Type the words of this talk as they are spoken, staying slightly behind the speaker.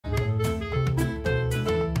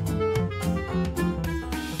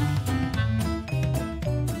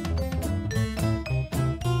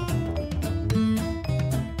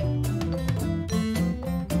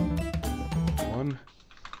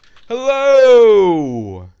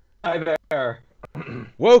Hello! Hi there.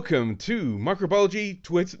 Welcome to Microbiology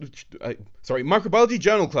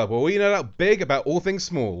Journal Club, where we nerd out big about all things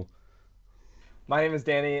small. My name is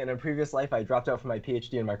Danny, and in a previous life, I dropped out for my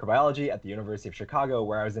PhD in microbiology at the University of Chicago,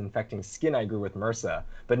 where I was infecting skin I grew with MRSA.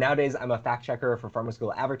 But nowadays, I'm a fact checker for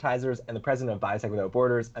pharmaceutical advertisers and the president of Biotech Without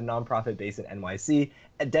Borders, a nonprofit based in NYC,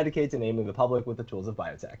 and dedicated to enabling the public with the tools of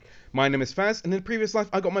biotech. My name is Faz, and in a previous life,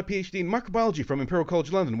 I got my PhD in microbiology from Imperial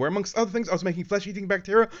College London, where amongst other things, I was making flesh-eating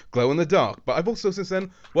bacteria glow in the dark. But I've also since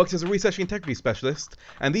then worked as a research integrity specialist,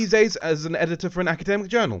 and these days as an editor for an academic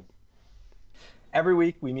journal. Every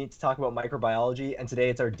week, we meet to talk about microbiology, and today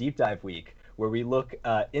it's our deep dive week, where we look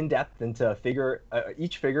in depth into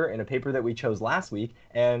each figure in a paper that we chose last week,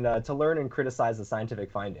 and to learn and criticize the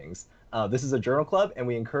scientific findings. This is a journal club, and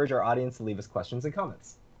we encourage our audience to leave us questions and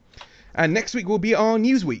comments. And next week will be our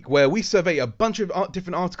news week, where we survey a bunch of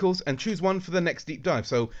different articles and choose one for the next deep dive.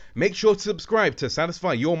 So make sure to subscribe to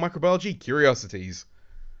satisfy your microbiology curiosities.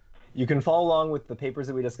 You can follow along with the papers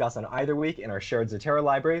that we discuss on either week in our shared Zotero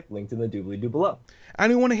library, linked in the doobly-doo below. And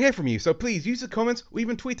we want to hear from you, so please use the comments or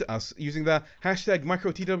even tweet at us using the hashtag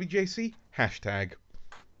MicroTWJC hashtag.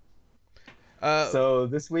 So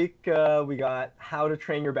this week we got How to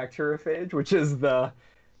Train Your Bacteriophage, which is the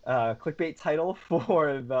clickbait title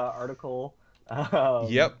for the article.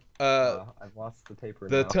 Yep. I've lost the paper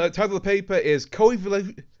The now. title of the paper is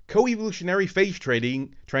Coevolutionary phage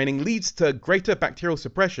training leads to greater bacterial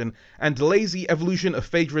suppression and delays the evolution of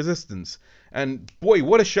phage resistance. And boy,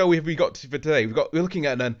 what a show have we got for today. We're looking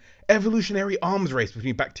at an evolutionary arms race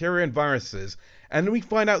between bacteria and viruses, and we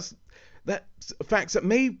find out that facts that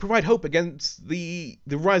may provide hope against the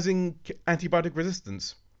rising antibiotic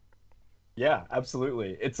resistance. Yeah,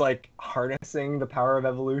 absolutely. It's like harnessing the power of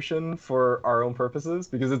evolution for our own purposes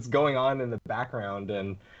because it's going on in the background.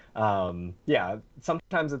 And yeah,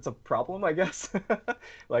 sometimes it's a problem, I guess.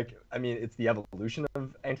 Like, I mean, it's the evolution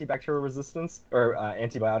of antibacterial resistance or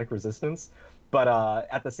antibiotic resistance. But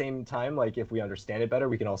at the same time, like, if we understand it better,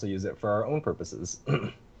 we can also use it for our own purposes.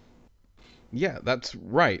 Yeah, that's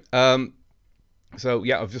right. So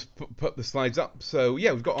yeah, I've just put the slides up. So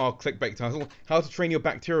yeah, we've got our clickbait title: How to Train Your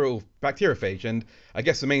Bacteriophage. And I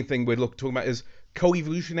guess the main thing we're talking about is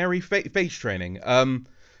coevolutionary phage training.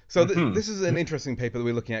 This is an interesting paper that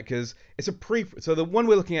we're looking at because it's a pre. So the one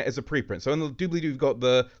we're looking at is a preprint. So in the doobly-doo, we've got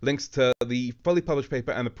the links to the fully published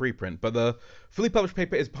paper and the preprint. But the fully published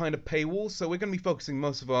paper is behind a paywall, so we're going to be focusing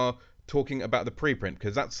most of our talking about the preprint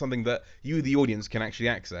because that's something that you, the audience, can actually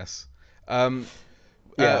access.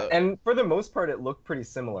 Yeah, and for the most part, it looked pretty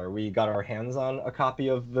similar. We got our hands on a copy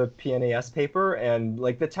of the PNAS paper, and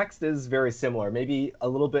like the text is very similar, maybe a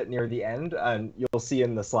little bit near the end. And you'll see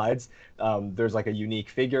in the slides, there's like a unique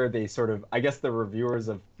figure. They sort of, I guess the reviewers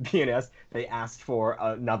of PNAS, they asked for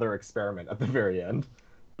another experiment at the very end.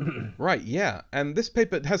 Right, yeah. And this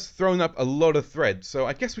paper has thrown up a lot of threads, so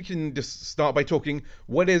I guess we can just start by talking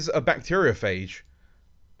what is a bacteriophage?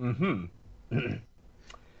 hmm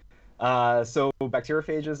So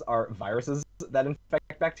bacteriophages are viruses that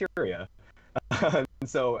infect bacteria.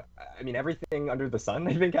 So, I mean, everything under the sun,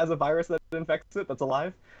 I think, has a virus that infects it that's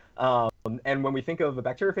alive. And when we think of a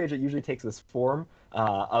bacteriophage, it usually takes this form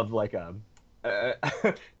of like a.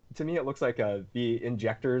 To me, it looks like the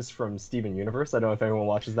injectors from Steven Universe. I don't know if anyone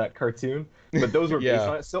watches that cartoon, but those were based Yeah.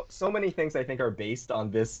 on it. So many things I think are based on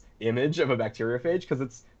this image of a bacteriophage because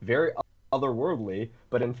it's very otherworldly,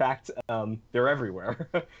 but in fact, they're everywhere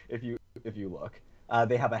if you look.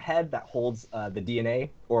 They have a head that holds the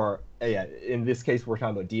DNA, or yeah, in this case, we're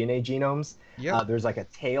talking about DNA genomes. Yep. There's like a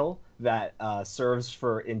tail that serves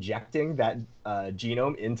for injecting that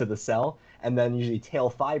genome into the cell, and then usually tail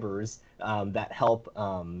fibers that help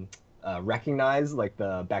recognize like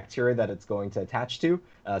the bacteria that it's going to attach to,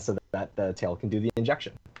 so that the tail can do the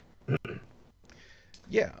injection.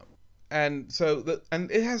 Yeah. And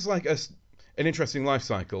it has like an interesting life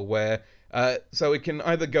cycle where so it can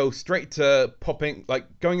either go straight to popping,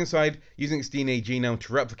 like going inside, using its DNA genome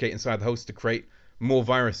to replicate inside the host to create more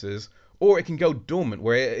viruses, or it can go dormant,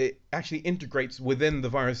 where it actually integrates within the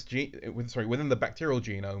within the bacterial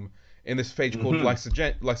genome in this phage called hmm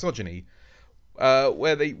lysogeny,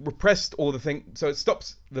 where they repressed all the things, so it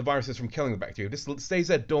stops the viruses from killing the bacteria. This stays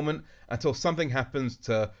there dormant until something happens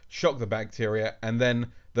to shock the bacteria, and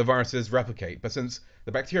then the viruses replicate. But since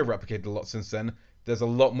the bacteria replicated a lot since then, there's a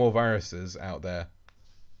lot more viruses out there.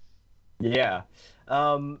 Yeah.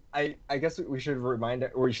 I guess we should remind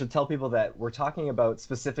or we should tell people that we're talking about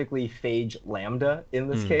specifically phage lambda in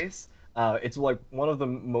this Hmm. case. It's like one of the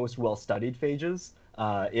most well-studied phages.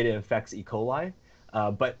 It infects E. coli.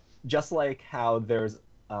 But just like how there's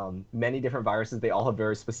many different viruses. They all have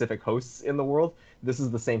very specific hosts in the world. This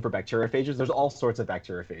is the same for bacteriophages. There's all sorts of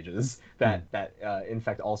bacteriophages Hmm. that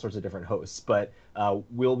infect all sorts of different hosts. But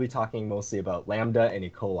we'll be talking mostly about Lambda and E.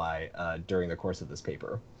 coli during the course of this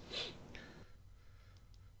paper.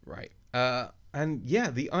 Right. And yeah,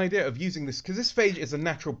 the idea of using this, because this phage is a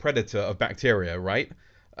natural predator of bacteria, right?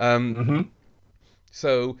 Um, Hmm.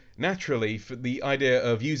 so naturally, for the idea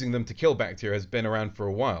of using them to kill bacteria has been around for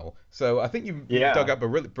a while. So I think you've dug Yeah. up a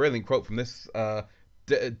really brilliant quote from this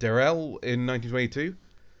Darrell in 1922.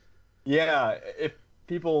 Yeah, if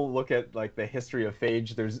people look at like the history of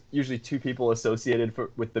phage, there's usually two people associated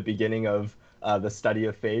with the beginning of the study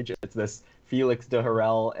of phage. It's this Felix de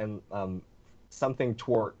Herel and something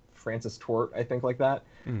Twort, Francis Twort, I think like that.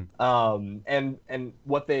 Mm. And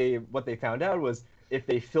what they found out was if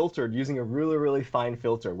they filtered using a really really fine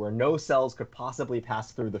filter where no cells could possibly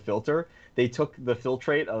pass through the filter, they took the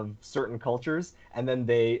filtrate of certain cultures and then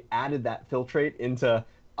they added that filtrate into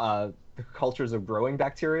the cultures of growing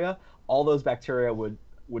bacteria. All those bacteria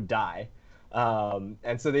would die.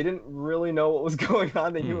 And so they didn't really know what was going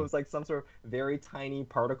on. They knew it Mm. was like some sort of very tiny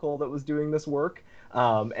particle that was doing this work.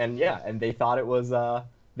 And yeah, and they thought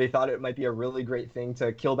it might be a really great thing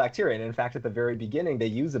to kill bacteria. And in fact, at the very beginning, they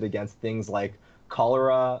use it against things like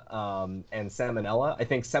cholera and salmonella. I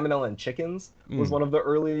think salmonella in chickens was Mm. one of the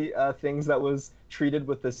early things that was treated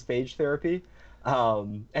with this phage therapy.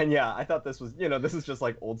 And yeah, I thought this was, this is just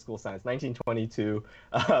like old school science. 1922,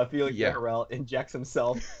 Felix de Yeah. Herel injects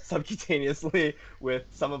himself subcutaneously with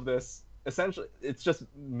some of this. Essentially, it's just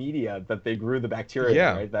media that they grew the bacteria in,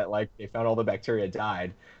 Yeah. right? That like they found all the bacteria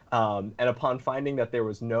died. And upon finding that there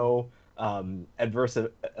was no adverse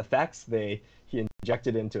effects, he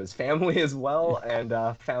injected into his family as well, and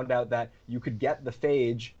found out that you could get the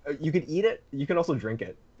phage. You could eat it. You can also drink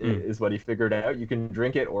it. Mm. Is what he figured out. You can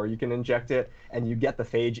drink it or you can inject it, and you get the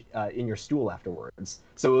phage in your stool afterwards.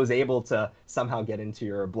 So it was able to somehow get into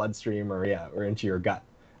your bloodstream or into your gut.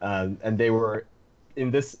 And they were in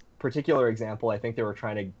this particular example, I think they were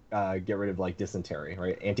trying to get rid of like dysentery,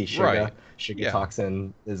 right? Anti-Shiga. Right. Shiga Yeah.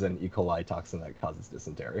 toxin is an E. coli toxin that causes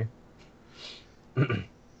dysentery.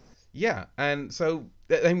 Yeah. And so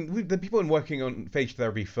the people been working on phage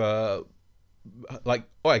therapy for like,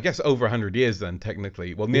 oh, I guess over 100 years then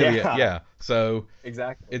technically. Well, nearly. Yeah, Yeah. So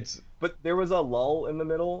exactly. it's. But there was a lull in the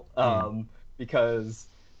middle Mm. because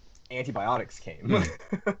antibiotics came.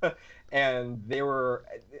 Mm. And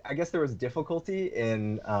I guess there was difficulty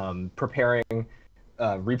in preparing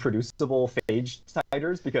reproducible phage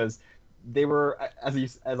titers because they were, as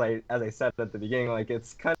I said at the beginning, like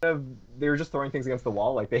it's kind of, they were just throwing things against the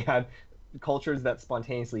wall. Like they had cultures that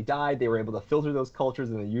spontaneously died. They were able to filter those cultures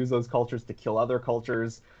and then use those cultures to kill other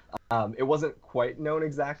cultures. It wasn't quite known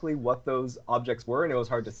exactly what those objects were, and it was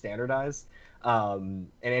hard to standardize. And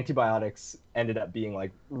antibiotics ended up being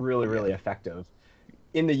like really, Yeah. really effective.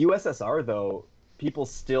 In the USSR, though, people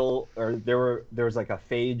still, or there was like a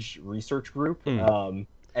phage research group, Mm.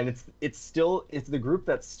 and it's the group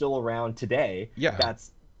that's still around today Yeah.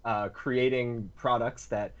 that's creating products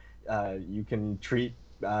that you can treat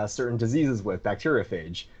certain diseases with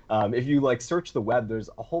bacteriophage. If you like search the web, there's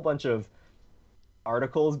a whole bunch of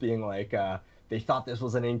articles being like they thought this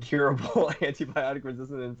was an incurable antibiotic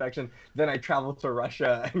resistant infection. Then I traveled to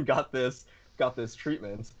Russia and got this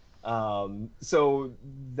treatment. So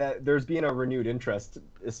that there's been a renewed interest,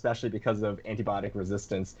 especially because of antibiotic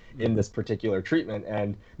resistance in this particular treatment.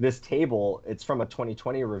 And this table, it's from a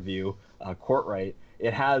 2020 review, Courtright.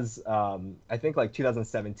 It has, I think, like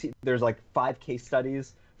 2017. There's like 5 case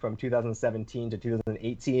studies from 2017 to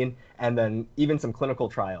 2018, and then even some clinical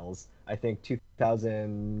trials. I think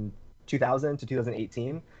 2000 to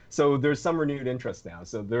 2018. So there's some renewed interest now.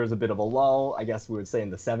 So there's a bit of a lull, I guess we would say, in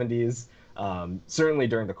the 70s. Certainly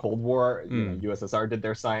during the Cold War, Mm. USSR did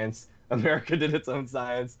their science, America did its own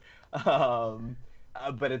science. Um,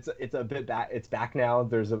 but it's a bit back. It's back now.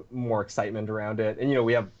 There's more excitement around it, and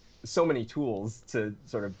we have so many tools to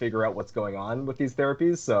sort of figure out what's going on with these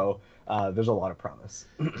therapies. So there's a lot of promise.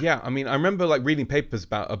 Yeah, I mean, I remember like reading papers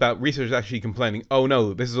about researchers actually complaining, "Oh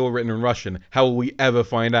no, this is all written in Russian. How will we ever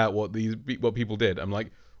find out what people did?" I'm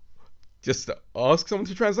like, just ask someone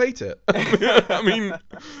to translate it. I mean,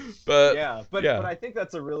 but Yeah, but yeah, I think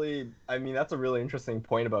that's a really interesting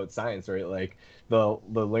point about science, right? Like the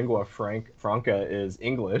lingua franca is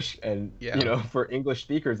English, and yeah, for English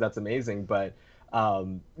speakers that's amazing, but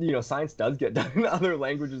science does get done in other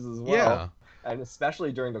languages as well, yeah, and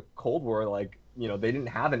especially during the Cold War, like they didn't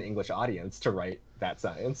have an English audience to write that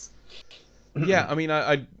science. yeah. I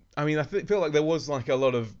mean, feel like there was like a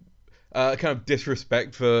lot of kind of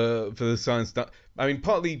disrespect for the science stuff. I mean,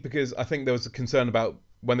 partly because I think there was a concern about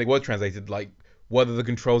when they were translated, like whether the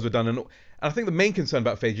controls were done. And I think the main concern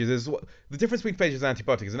about phages is the difference between phages and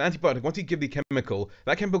antibiotics. An antibiotic, once you give the chemical,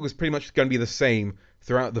 that chemical is pretty much going to be the same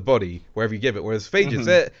throughout the body wherever you give it. Whereas phages,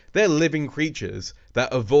 Hmm. they're living creatures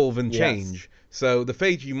that evolve and Yes. change. So the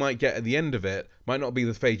phage you might get at the end of it might not be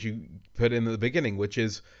the phage you put in at the beginning, which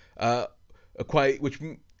is which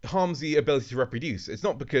harms the ability to reproduce. It's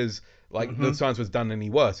not because like the Hmm. science was done any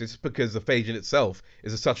worse. It's because the phage in itself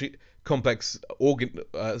is such a complex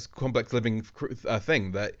complex living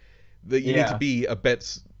thing that you need to Yeah. be a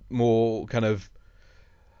bit more kind of.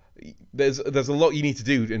 There's a lot you need to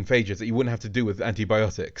do in phages that you wouldn't have to do with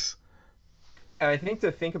antibiotics. And I think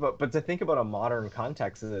to think about a modern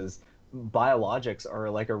context is biologics are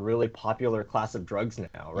like a really popular class of drugs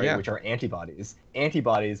now, right? Yeah, Which are antibodies.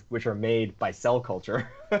 Antibodies which are made by cell culture.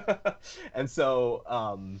 And so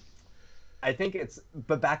I think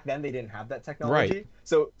but back then they didn't have that right. technology.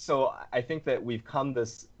 So I think that we've come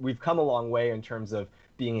a long way in terms of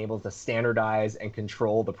being able to standardize and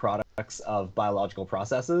control the products of biological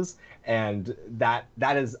processes, and that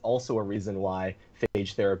is also a reason why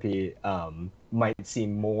phage therapy might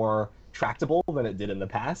seem more tractable than it did in the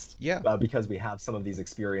past, Yeah. because we have some of these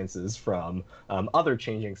experiences from other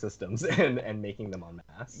changing systems and making them en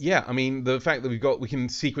masse. Yeah, I mean the fact that we can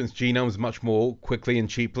sequence genomes much more quickly and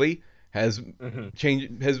cheaply has Hmm.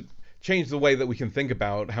 changed the way that we can think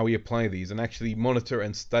about how we apply these and actually monitor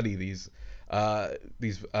and study these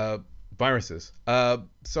viruses.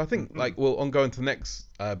 So I think Hmm. like we'll on go into the next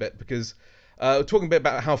bit because talking a bit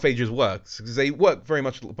about how phages work because they work very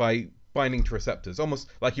much by binding to receptors, almost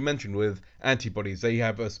like you mentioned with antibodies. They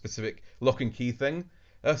have a specific lock and key thing.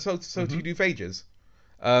 So Hmm. to do phages.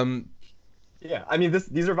 Um, Yeah, I mean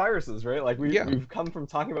these are viruses, right? Like yeah, we've come from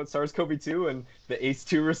talking about SARS-CoV-2 and the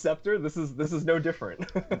ACE2 receptor. This is no different.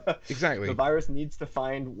 The exactly. virus needs to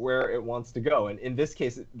find where it wants to go, and in this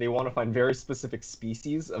case, they want to find very specific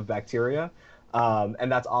species of bacteria,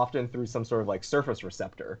 and that's often through some sort of like surface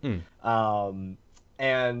receptor. Hmm. Um,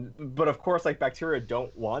 but of course, like bacteria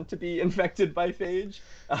don't want to be infected by phage,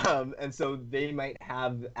 and so they might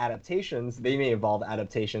have adaptations. They may evolve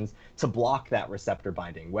adaptations to block that receptor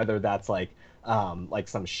binding, whether that's like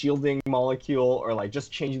some shielding molecule or like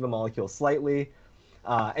just changing the molecule slightly.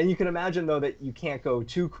 And you can imagine though that you can't go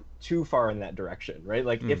too far in that direction, right?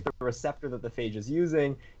 Like Hmm. if the receptor that the phage is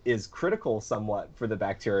using is critical somewhat for the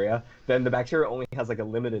bacteria, then the bacteria only has like a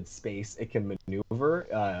limited space it can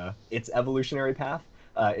maneuver its evolutionary path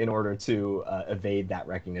in order to evade that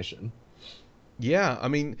recognition. Yeah, I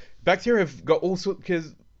mean, bacteria have got all sorts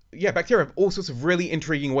because bacteria have all sorts of really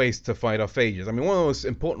intriguing ways to fight off phages. I mean, one of the most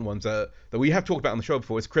important ones that we have talked about on the show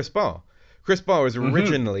before is CRISPR. CRISPR is Mm-hmm.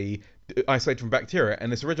 originally isolated from bacteria,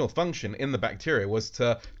 and its original function in the bacteria was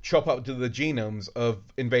to chop up to the genomes of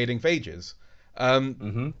invading phages. Um,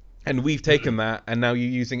 Mm-hmm. and we've taken that, and now you're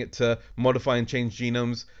using it to modify and change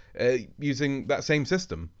genomes using that same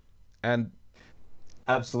system. And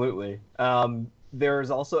Absolutely.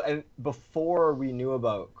 There's also, and before we knew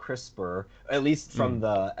about CRISPR, at least from mm,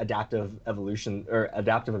 the adaptive evolution or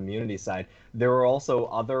adaptive immunity side, there were also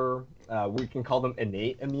other, we can call them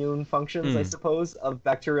innate immune functions, I mm, suppose, of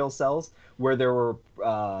bacterial cells, where there were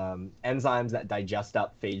enzymes that digest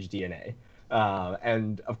up phage DNA.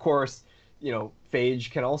 And of course,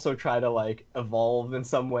 phage can also try to like evolve in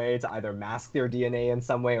some way to either mask their DNA in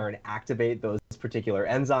some way or activate those particular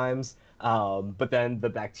enzymes. But then the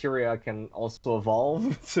bacteria can also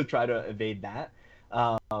evolve to try to evade that.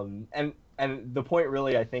 And the point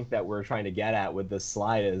really I think that we're trying to get at with this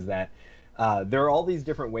slide is that there are all these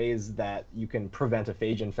different ways that you can prevent a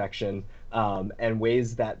phage infection, and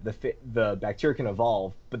ways that the bacteria can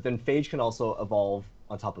evolve, but then phage can also evolve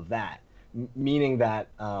on top of that, meaning that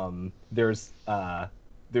there's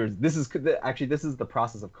this is actually this is the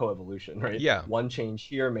process of coevolution, right? yeah, One change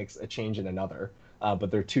here makes a change in another, but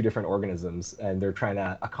they're two different organisms and they're trying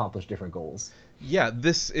to accomplish different goals. yeah,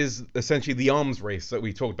 this is essentially the arms race that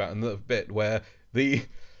we talked about in the bit the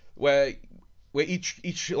where where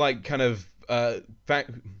each like kind of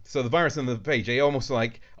fact so the virus and the phage they almost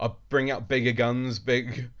like are bring out bigger guns,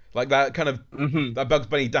 big like that kind of Hmm. that Bugs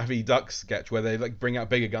Bunny Daffy Duck sketch where they like bring out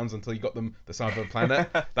bigger guns until you got them the size of a planet.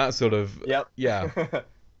 That sort of Yep. yeah.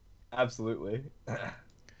 Absolutely.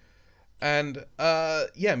 And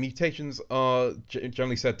yeah, mutations are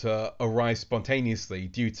generally said to arise spontaneously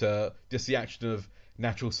due to just the action of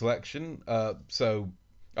natural selection. Spontaneous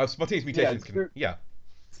Yeah, mutations can, yeah.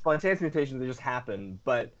 spontaneous mutations, they just happen,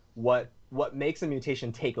 but what makes a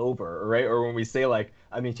mutation take over, right? Or when we say like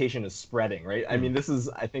a mutation is spreading, right? I Hmm. mean,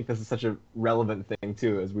 I think this is such a relevant thing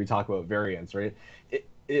too as we talk about variants, right?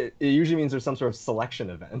 it usually means there's some sort of selection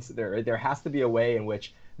event there. Right? There has to be a way in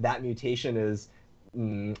which that mutation is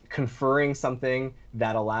conferring something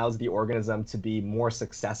that allows the organism to be more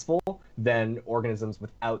successful than organisms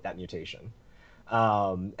without that mutation.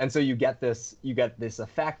 And so you get this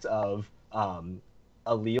effect of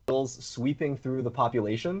alleles sweeping through the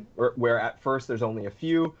population, where at first there's only a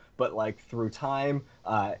few, but like through time,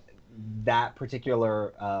 that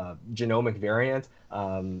particular genomic variant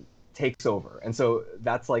takes over. And so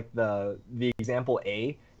that's like the example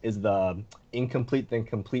A is the incomplete then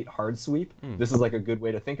complete hard sweep. This is like a good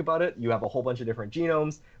way to think about it. You have a whole bunch of different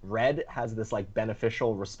genomes. Red has this like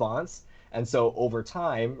beneficial response. And so over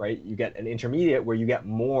time, right, you get an intermediate where you get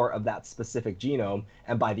more of that specific genome.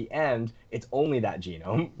 And by the end, it's only that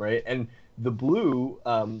genome, right? And the blue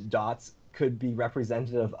dots could be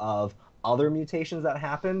representative of other mutations that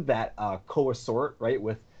happen that co-assort, right,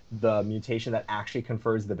 with the mutation that actually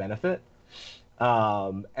confers the benefit.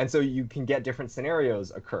 And so you can get different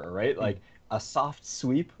scenarios occur, right? Like a soft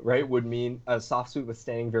sweep, right, would mean a soft sweep with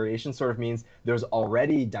standing variation sort of means there's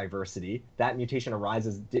already diversity. That mutation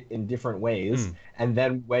arises in different ways. And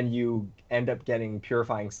then when you end up getting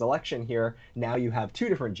purifying selection here, now you have two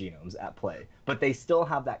different genomes at play, but they still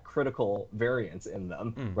have that critical variance in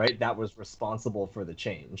them, right? That was responsible for the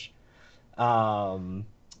change.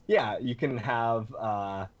 Yeah, you can have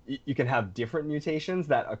different mutations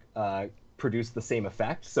that produce the same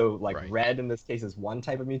effect. So like Right. red in this case is one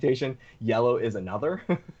type of mutation, yellow is another.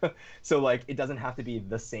 So like it doesn't have to be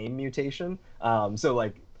the same mutation. So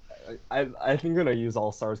like I think I'm gonna use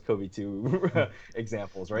all SARS-CoV-2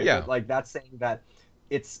 examples, right? Yeah. But like that's saying that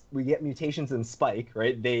we get mutations in spike,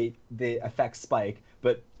 right? They affect spike,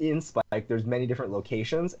 but in spike there's many different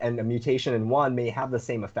locations, and a mutation in one may have the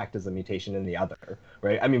same effect as a mutation in the other,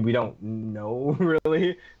 right? I mean, we don't know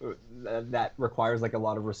really. That requires like a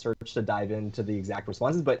lot of research to dive into the exact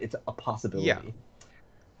responses, but it's a Yeah. possibility.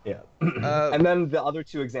 Yeah. Uh, And then the other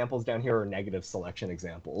two examples down here are negative selection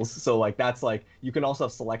examples. So like that's like you can also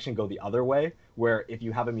have selection go the other way, where if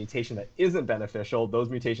you have a mutation that isn't beneficial, those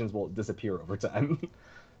mutations will disappear over time.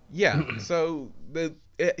 yeah. So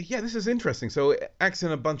yeah, this is interesting. So it acts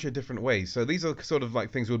in a bunch of different ways. So these are sort of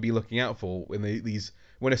like things we'll be looking out for when these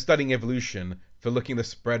when we're studying evolution for looking the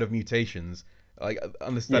spread of mutations. Like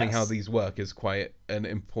understanding how Yes. these work is quite an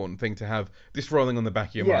important thing to have just rolling on the back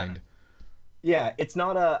of your Yeah. mind. Yeah, it's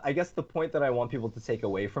not I guess the point that I want people to take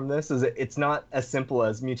away from this is it's not as simple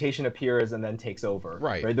as mutation appears and then takes over,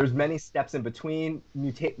 Right. right? There's many steps in between.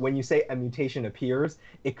 When you say a mutation appears,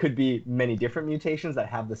 it could be many different mutations that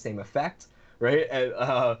have the same effect, right?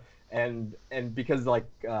 And because like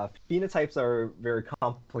phenotypes are very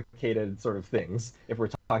complicated sort of things. If we're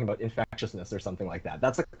talking about infectiousness or something like that,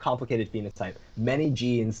 that's a complicated phenotype. Many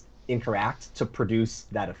genes interact to produce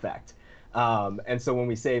that effect. And so when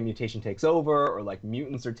we say mutation takes over or like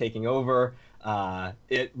mutants are taking over,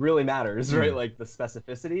 it really matters, right? Like the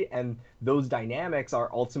specificity and those dynamics are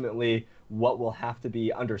ultimately what will have to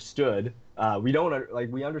be understood. We don't like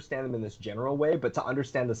we understand them in this general way, but to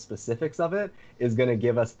understand the specifics of it is going to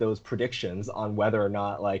give us those predictions on whether or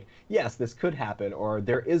not like yes, this could happen or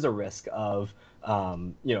there is a risk of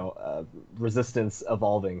resistance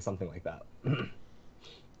evolving, something like that.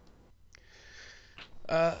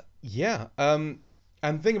 Yeah. And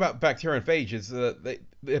the thing about bacteria and phage is that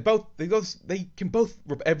they can both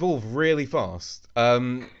evolve really fast.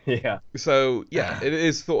 Yeah. So yeah, it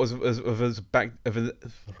is thought as back of a,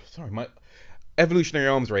 sorry, my evolutionary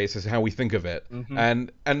arms race is how we think of it. Hmm.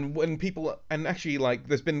 And when people and actually like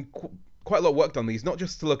there's been quite a lot of work on these, not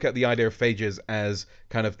just to look at the idea of phages as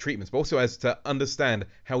kind of treatments, but also as to understand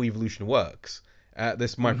how evolution works at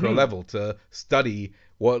this micro Hmm. level to study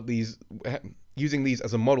what these using these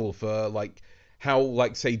as a model for like how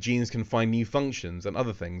like say genes can find new functions and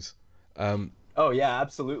other things. Um, Oh yeah,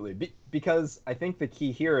 absolutely. Because I think the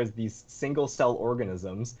key here is these single cell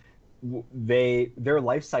organisms, their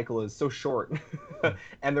life cycle is so short,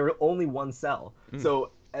 and they're only one cell. mm,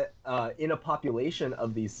 So in a population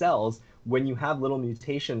of these cells, when you have little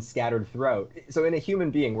mutations scattered throughout, so in a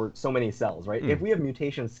human being, we're so many cells, right? If mm, we have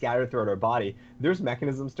mutations scattered throughout our body, there's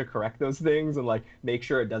mechanisms to correct those things and like make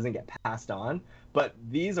sure it doesn't get passed on. But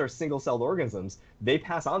these are single-celled organisms. They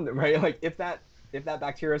pass on them, right? Like if that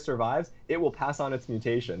bacteria survives, it will pass on its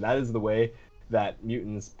mutation. That is the way that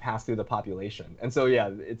mutants pass through the population. And so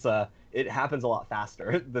yeah, it happens a lot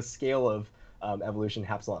faster. The scale of evolution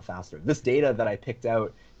happens a lot faster. This data that I picked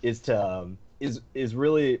out is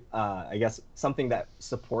really I guess something that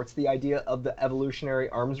supports the idea of the evolutionary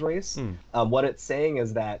arms race. mm, What it's saying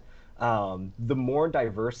is that the more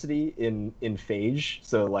diversity in phage,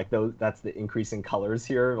 so like those that's the increasing colors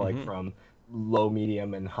here, like mm-hmm. from low,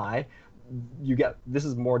 medium, and high, you get this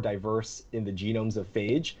is more diverse in the genomes of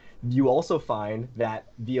phage. You also find that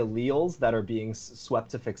the alleles that are being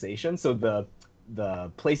swept to fixation, so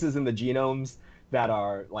the places in the genomes that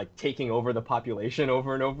are like taking over the population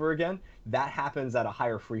over and over again, that happens at a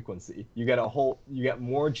higher frequency. You get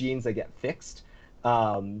more genes that get fixed,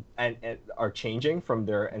 and are changing from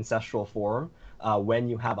their ancestral form when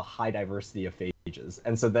you have a high diversity of phages.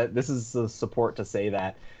 And so that this is the support to say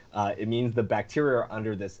that it means the bacteria are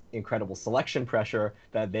under this incredible selection pressure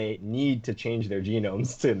that they need to change their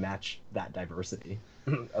genomes to match that diversity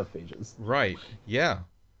of phages. Right. Yeah.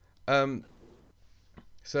 Um,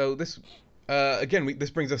 so this again, this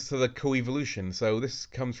brings us to the coevolution. So this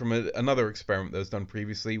comes from another experiment that was done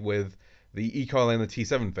previously with the E. coli and the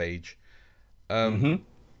T7 phage. Um,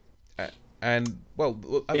 Mm-hmm. and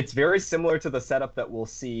well, It's very similar to the setup that we'll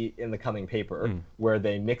see in the coming paper, mm, where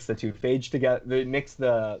they mix the two phage together. They mix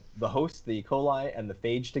the host, the E. coli, and the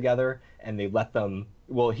phage together, and they let them.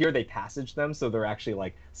 Well, here they passage them, so they're actually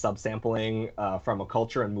like subsampling from a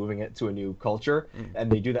culture and moving it to a new culture, mm,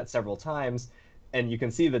 and they do that several times. And you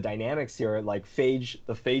can see the dynamics here. Like the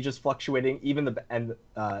phage is fluctuating, even the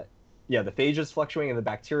phage is fluctuating, and the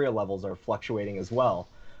bacteria levels are fluctuating as well.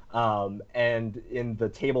 And in the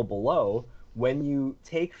table below, when you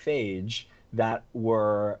take phage that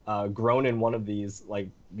were grown in one of these, like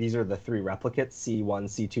these are the three replicates, C1,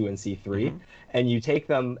 C2, and C3, mm-hmm. and you take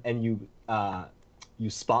them and you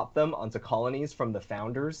spot them onto colonies from the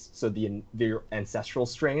founders, so their ancestral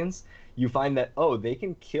strains, you find that, oh, they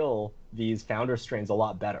can kill these founder strains a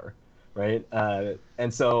lot better, right?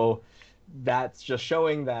 And so that's just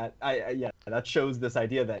showing that, yeah, that shows this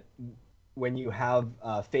idea that when you have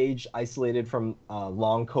phage isolated from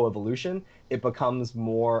long coevolution, it becomes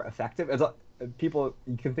more effective. People,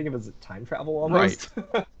 you can think of it as a time travel Right.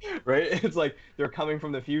 almost, right? It's like they're coming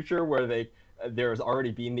from the future where there's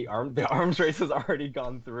already been the arms race has already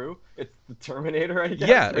gone through. It's the Terminator, I Yeah, guess,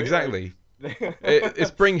 right? Like exactly.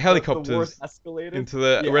 It's bringing the war's helicopters escalated. into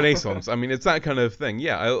the Yeah. Renaissance. I mean, it's that kind of thing.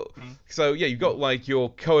 Yeah. So yeah, you've got like your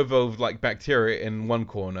co-evolved like bacteria in one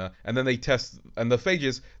corner, and then they test, and the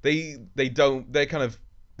phages they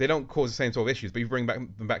don't cause the same sort of issues. But you bring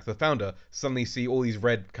them back to the founder, suddenly you see all these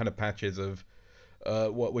red kind of patches of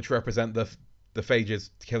which represent the phages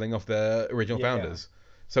killing off their original Yeah. founders.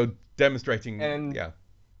 So demonstrating, And yeah.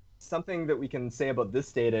 something that we can say about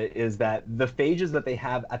this data is that the phages that they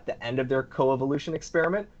have at the end of their coevolution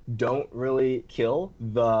experiment don't really kill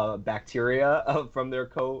the bacteria from their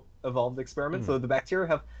co-evolved experiment. Mm, So the bacteria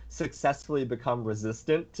have successfully become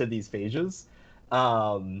resistant to these phages.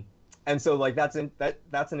 Um, and so like that's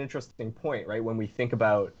an interesting point, right? When we think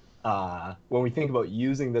about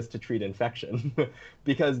using this to treat infection,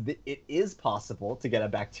 because it is possible to get a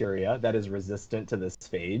bacteria that is resistant to this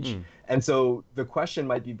phage. mm. And so the question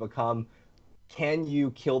might become, can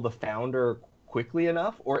you kill the founder quickly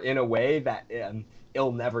enough or in a way that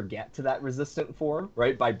it'll never get to that resistant form,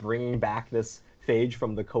 right? By bringing back this phage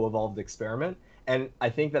from the co-evolved experiment. And I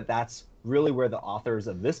think that that's really where the authors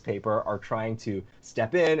of this paper are trying to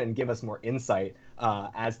step in and give us more insight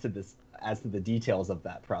as to the details of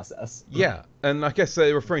that process. Yeah, and I guess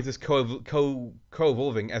they're referring to this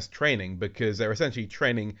co-evolving as training because they're essentially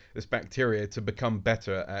training this bacteria to become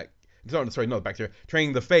better at. Sorry, not bacteria.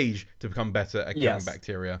 Training the phage to become better at killing Yes.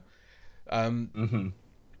 bacteria. Um, Mm-hmm.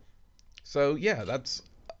 so yeah, that's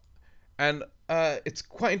and it's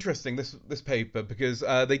quite interesting this paper because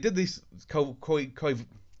they did this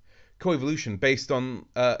coevolution based on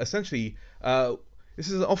essentially this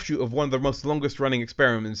is an offshoot of one of the most longest running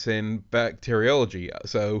experiments in bacteriology.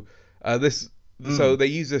 This so Mm. they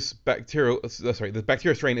use this the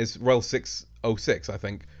bacteria strain is Rel 606, I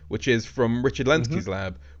think, which is from Richard Mm-hmm. Lenski's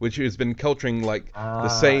lab, which has been culturing like the Ah,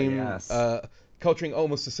 same yes. culturing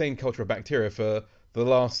almost the same culture of bacteria for the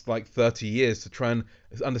last like 30 years to try and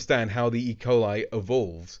understand how the E. coli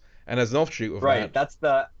evolves. And as an offshoot of Right. that, That's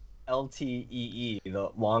the LTEE, the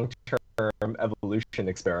long-term evolution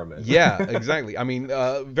experiment. yeah, exactly. I mean,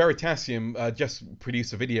 Veritasium just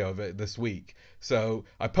produced a video of it this week, so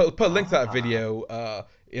I put a link to that Ah. video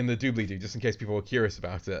in the doobly doo just in case people were curious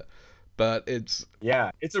about it. But it's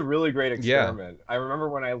Yeah, it's a really great yeah, experiment. I remember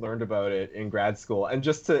when I learned about it in grad school, and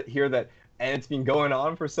just to hear that, and it's been going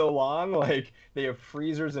on for so long, like they have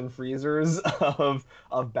freezers and freezers of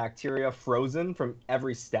bacteria frozen from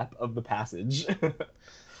every step of the passage.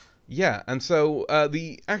 yeah, and so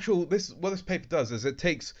the actual this what this paper does is it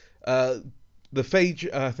takes uh, the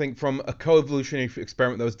phage I think from a co-evolutionary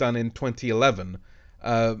experiment that was done in 2011.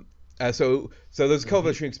 Uh, so there's a Hmm.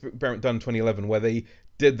 co-evolutionary experiment done in 2011 where they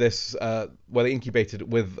did this where they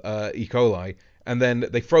incubated with E. coli and then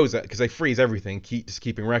they froze it because they freeze everything, just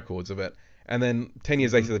keeping records of it. And then 10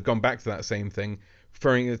 years Hmm. later, they've gone back to that same thing,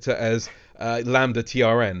 referring it to as lambda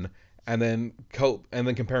TRN, and then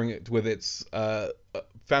comparing it with its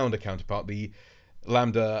founder counterpart, the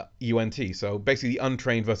lambda UNT. So basically, the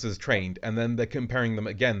untrained versus trained, and then they're comparing them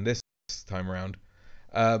again this time around.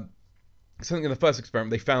 Uh, Something in the first experiment,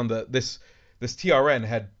 they found that this TRN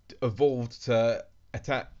had evolved to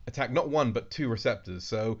attack not one but two receptors.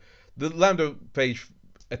 So the lambda phage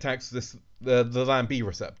attacks the lambda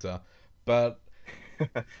receptor, but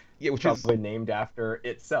yeah, which is Probably named after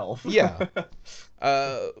itself. yeah,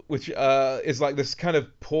 which is like this kind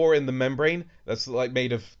of pore in the membrane that's like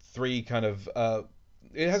made of three kind of.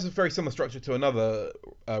 It has a very similar structure to another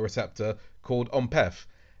receptor called OMPEF,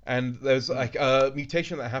 and there's like a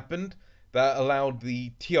mutation that happened that allowed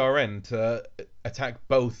the TRN to attack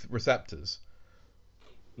both receptors.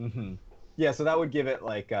 Hmm. Yeah, so that would give it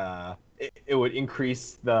like it would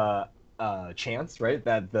increase the chance, right,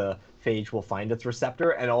 that the phage will find its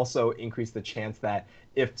receptor, and also increase the chance that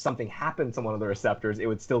if something happened to one of the receptors, it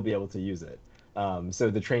would still be able to use it. So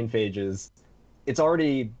the trained phages, it's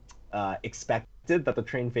already expected that the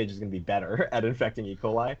trained phage is going to be better at infecting E.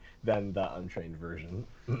 coli than the untrained version.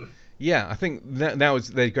 Yeah, I think now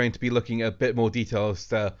they're going to be looking at a bit more detail as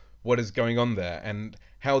to what is going on there and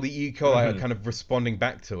how the E. coli are Hmm. kind of responding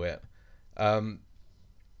back to it. Um,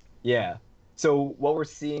 Yeah. So what we're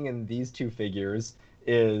seeing in these two figures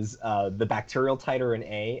is the bacterial titer in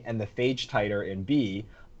A and the phage titer in B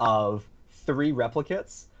of three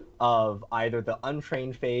replicates of either the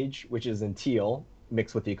untrained phage, which is in teal,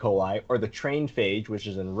 mixed with E. coli, or the trained phage, which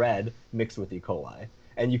is in red, mixed with E. coli.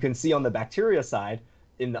 And you can see on the bacteria side,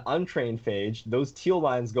 in the untrained phage, those teal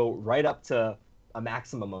lines go right up to a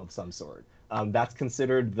maximum of some sort. That's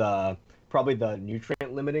considered the probably the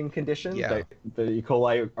nutrient limiting condition yeah, that the E.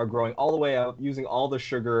 coli are growing all the way up, using all the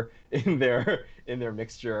sugar in their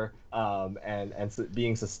mixture, and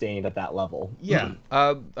being sustained at that level. yeah.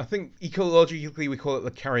 I think ecologically we call it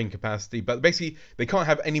the carrying capacity, but basically they can't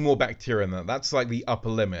have any more bacteria in that. That's like the upper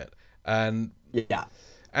limit, and Yeah,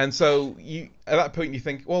 so you at that point you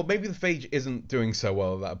think, well, maybe the phage isn't doing so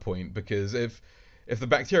well at that point because if the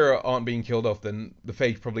bacteria aren't being killed off, then the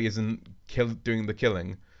phage probably isn't doing the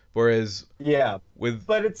killing. Whereas yeah, with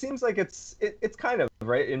but it seems like it's kind of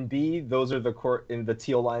right in B. Those are the core in the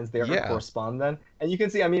teal lines there yeah, correspond then, and you can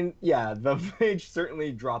see. I mean, yeah, the phage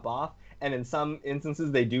certainly drop off, and in some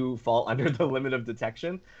instances they do fall under the limit of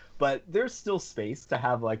detection. But there's still space to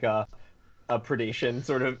have like a predation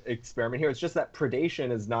sort of experiment here. It's just that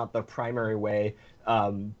predation is not the primary way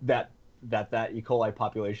that E. coli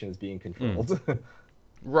population is being mm, controlled.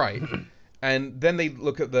 right. And then they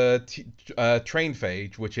look at the train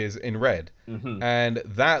phage, which is in red, Hmm. and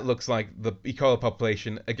that looks like the E. coli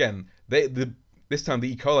population again. This time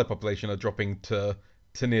the E. coli population are dropping to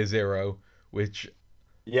near zero, which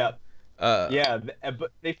Yeah, uh yeah,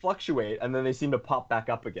 but they fluctuate and then they seem to pop back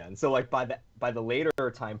up again. So like by the later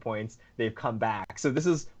time points, they've come back. So this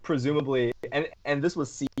is presumably and this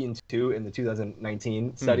was seen too in the 2019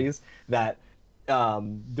 hmm, studies that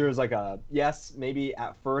there's like a yes, maybe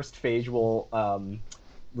at first phage will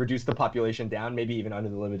reduce the population down, maybe even under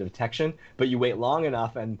the limit of detection. But you wait long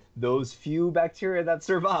enough, and those few bacteria that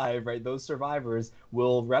survive, right, those survivors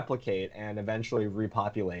will replicate and eventually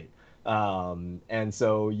repopulate. And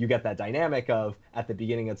so you get that dynamic of at the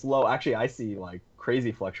beginning it's low. Actually, I see like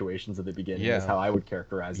crazy fluctuations at the beginning, is yeah, how I would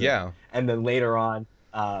characterize it. yeah. And then later on,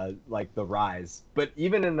 like the rise. But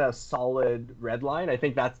even in the solid red line, I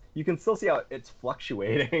think that's you can still see how it's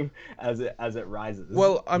fluctuating as it rises.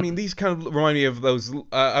 Well, I mean, these kind of remind me of those.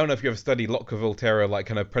 I don't know if you ever studied Locke-Volterra, like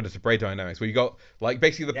kind of predator-prey dynamics, where you got like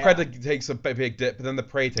basically the Yeah. predator takes a big dip, but then the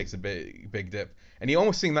prey takes a big dip, and you're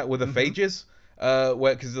almost seeing that with the Hmm. phages,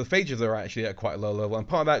 where because the phages are actually at quite a low level, and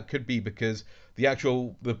part of that could be because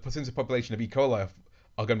the percentage of population of E. coli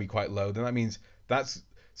are going to be quite low. Then that means that's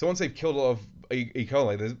so once they've killed a lot of E.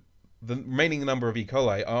 coli, the remaining number of E.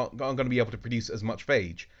 coli aren't going to be able to produce as much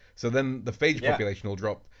phage. So then the phage Yeah. population will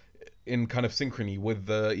drop in kind of synchrony with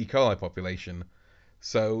the E. coli population.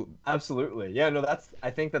 So Absolutely. Yeah, no, that's I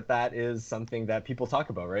think that that is something that people talk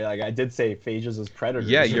about, right? Like I did say phages as yeah,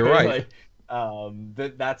 predators, you're right? right. Like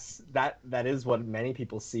that is what many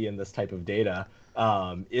people see in this type of data,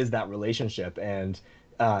 is that relationship. And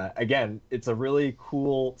again, it's a really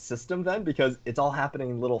cool system then because it's all happening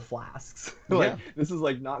in little flasks. Like Yeah, this is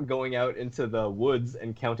like not going out into the woods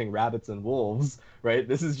and counting rabbits and wolves, right?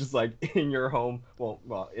 This is just like in your home,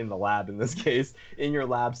 well, in the lab in this case, in your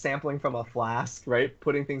lab, sampling from a flask, right?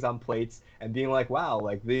 Putting things on plates and being like, wow,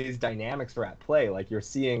 like these dynamics are at play. Like you're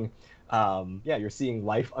seeing yeah, you're seeing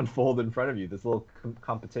life unfold in front of you. This little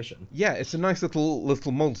competition. Yeah, it's a nice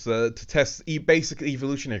little monster to test basic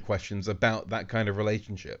evolutionary questions about that kind of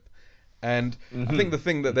relationship. And I think Hmm. the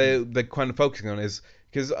thing that Hmm. they're kind of focusing on is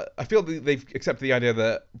because I feel that they've accepted the idea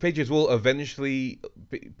that phages will eventually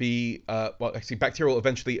well, actually, bacteria will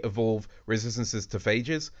eventually evolve resistances to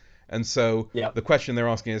phages. And so Yep. the question they're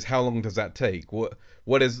asking is, how long does that take?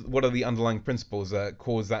 What are the underlying principles that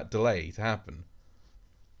cause that delay to happen?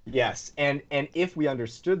 Yes, and if we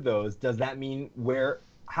understood those, does that mean where?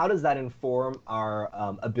 How does that inform our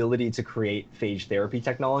ability to create phage therapy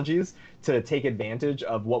technologies to take advantage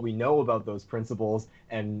of what we know about those principles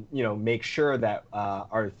and make sure that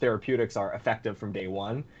our therapeutics are effective from day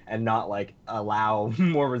one and not like allow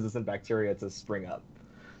more resistant bacteria to spring up?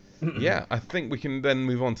 Yeah, I think we can then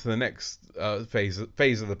move on to the next phase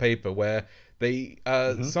of the paper where they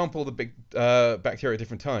Hmm. sample the big bacteria at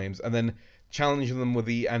different times and then challenge them with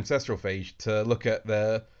the ancestral phage to look at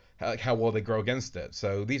their how well they grow against it.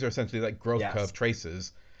 So these are essentially like growth curve Yes.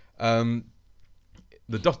 tracers. Um,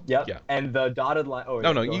 the dot, Yep. yeah. And the dotted line. Oh No,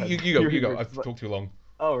 yeah, no, go ahead. you go, you go. I've talked too long.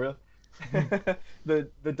 Oh, really?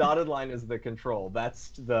 The dotted line is the control. That's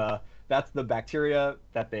the bacteria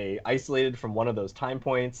that they isolated from one of those time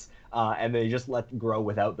points, and they just let grow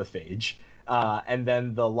without the phage. And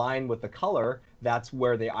then the line with the color, that's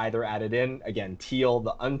where they either added in again teal,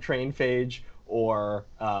 the untrained phage, or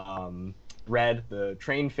red, the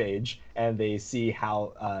trained phage, and they see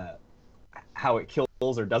how it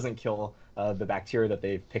kills or doesn't kill the bacteria that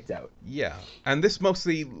they've picked out. Yeah, and this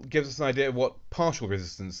mostly gives us an idea of what partial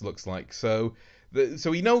resistance looks like. So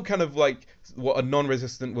we know kind of like what a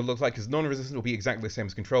non-resistant would look like, because non-resistant will be exactly the same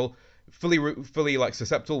as control. Fully like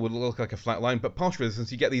susceptible would look like a flat line, but partial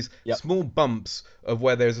resistance, you get these Yep. small bumps of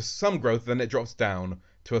where there's some growth, then it drops down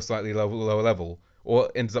to a slightly lower level, or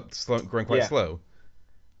ends up growing quite Yeah. slow.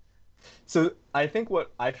 So I think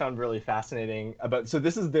what I found really fascinating about so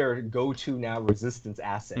this is their go-to now resistance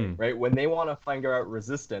assay, Hmm. right? When they want to figure out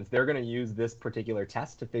resistance, they're going to use this particular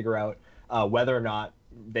test to figure out whether or not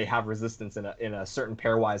they have resistance in a certain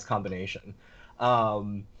pairwise combination.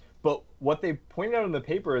 Um, but what they pointed out in the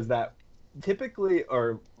paper is that typically,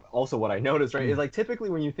 or also what I noticed, right, Hmm. is like typically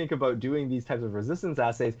when you think about doing these types of resistance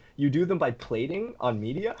assays, you do them by plating on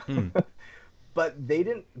media. Hmm. But they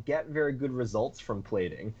didn't get very good results from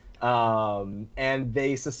plating. And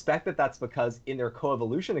they suspect that that's because in their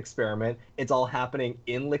coevolution experiment, it's all happening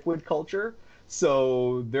in liquid culture.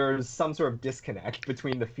 So there's some sort of disconnect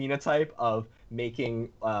between the phenotype of making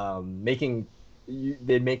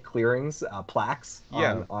they make clearings, plaques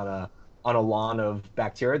Yeah. on a lawn of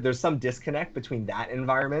bacteria. There's some disconnect between that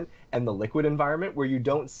environment and the liquid environment where you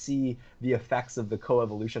don't see the effects of the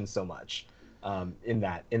coevolution so much in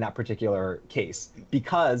that particular case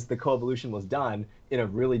because the coevolution was done in a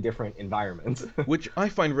really different environment. Which I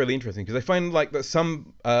find really interesting because I find like that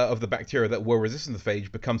some of the bacteria that were resistant to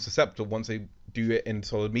phage become susceptible once they do it in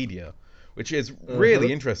solid media, which is really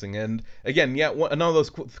Hmm. interesting. And again, yeah, another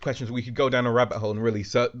of those questions we could go down a rabbit hole and really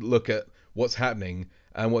look at what's happening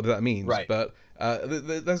and what that means. Right. But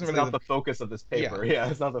doesn't It's really not the focus of this yeah. paper. Yeah,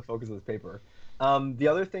 it's not the focus of this paper. The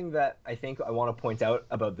other thing that I think I want to point out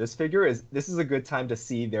about this figure is this is a good time to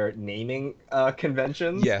see their naming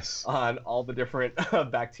conventions Yes. on all the different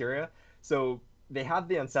bacteria. So they have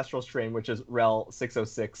the ancestral strain, which is rel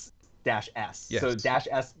 606 S. So Yes. dash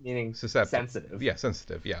S meaning Susceptible. sensitive. Yeah,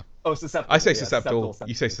 sensitive. Yeah. Oh, I say susceptible. Yeah, susceptible, susceptible.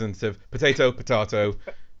 You say sensitive. sensitive. Potato. Potato.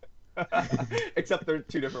 Except they're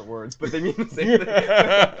two different words, but they mean the same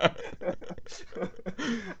thing.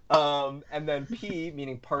 And then P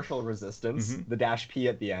meaning partial resistance, Hmm. the dash P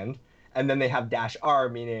at the end, and then they have dash R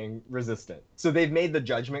meaning resistant. So they've made the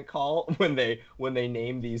judgment call when they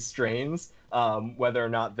name these strains, whether or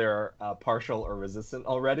not they're partial or resistant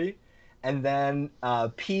already. And then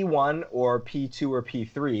P1 or P2 or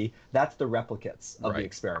P3, that's the replicates of the Right.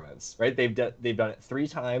 experiments, right? They've done it 3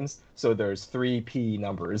 times, so there's 3 P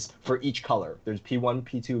numbers for each color. There's P1,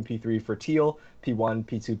 P2, P3 for teal, P1,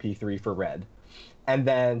 P2, P3 for red. And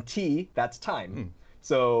then T, that's time. Hmm.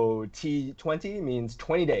 So T20 means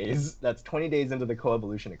 20 days. That's 20 days into the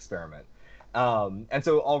coevolution experiment. And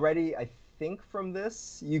so already, I think from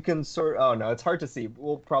this, you can oh no, it's hard to see.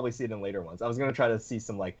 We'll probably see it in later ones. I was going to try to see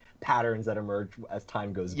some like patterns that emerge as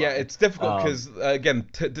time goes Yeah, by. it's difficult Um, because again,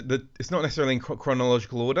 it's not necessarily in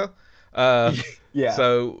chronological order. Uh, yeah,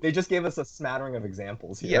 so they just gave us a smattering of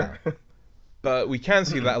examples here. yeah, but we can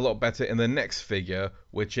see that a lot better in the next figure,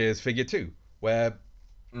 which is figure two, where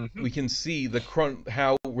Hmm. we can see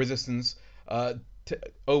how resistance uh, t-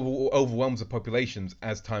 overwhelms the populations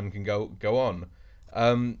as time can go on.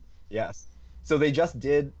 Um, Yes. So they just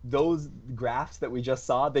did those graphs that we just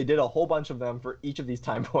saw. They did a whole bunch of them for each of these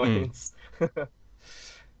time Mm. points.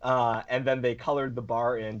 And then they colored the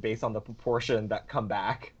bar in based on the proportion that come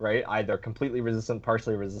back, right? Either completely resistant,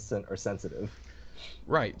 partially resistant, or sensitive.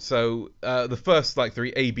 Right. So the first like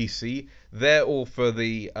three A, B, C, they're all for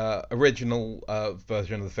the original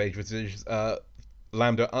version of the phage, which is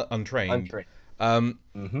lambda untrained. Untrained. Um,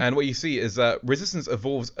 Mm-hmm. and what you see is that resistance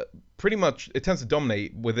evolves pretty much. It tends to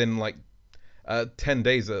dominate within like 10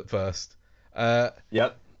 days at first. Uh,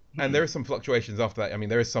 Yep. and there is some fluctuations after that. I mean,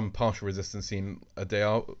 there is some partial resistance seen a day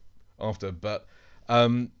after, but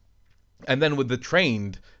um, and then with the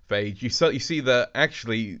trained phage, you see that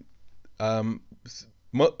actually um,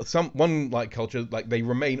 some one like culture like they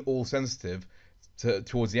remain all sensitive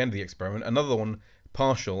towards the end of the experiment. Another one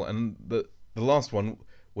partial, and the last one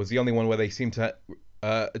was the only one where they seem to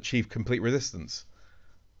achieve complete resistance.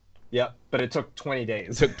 Yep. But it took 20 It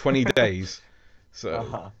days. took 20 days. So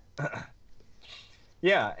Uh-huh.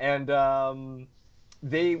 Yeah, and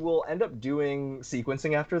they will end up doing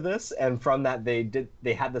sequencing after this, and from that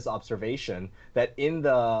they had this observation that in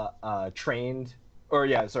the trained or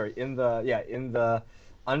yeah, sorry, in the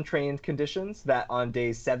untrained conditions that on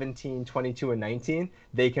days 17, 22, and 19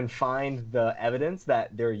 they can find the evidence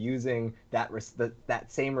that they're using that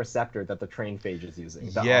same receptor that the trained phage is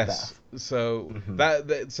using, the yes, OPF. so Hmm.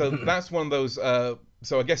 that's one of those.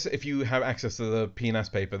 So I guess if you have access to the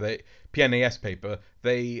PNAS paper,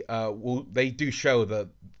 they do show that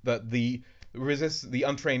the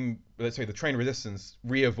untrained, let's say the trained resistance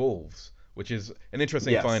re-evolves, which is an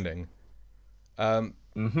interesting Yes. finding. Um,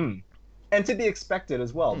 Hmm. And to be expected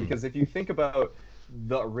as well, hmm, because if you think about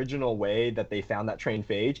the original way that they found that trained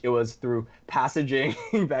phage, it was through passaging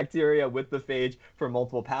bacteria with the phage for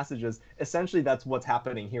multiple passages. Essentially, that's what's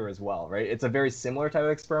happening here as well, right? It's a very similar type of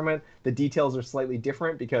experiment. The details are slightly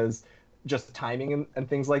different because just timing and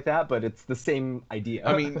things like that, but it's the same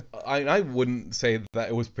I idea. mean, I wouldn't say that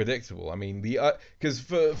it was predictable. I mean, because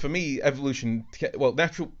for me, evolution, well,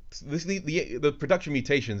 natural the production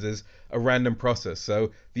mutations is a random process.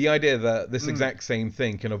 So the idea that this Mm. exact same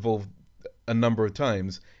thing can evolve a number of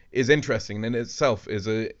times is interesting, and in itself is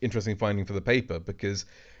a interesting finding for the paper because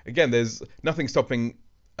again, there's nothing stopping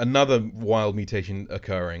another wild mutation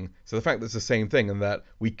occurring. So the fact that it's the same thing and that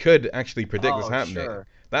we could actually predict this Oh, happening, sure.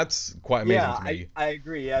 that's quite amazing Yeah, to me. I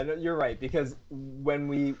agree. Yeah, no, you're right. Because when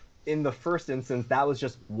we, in the first instance, that was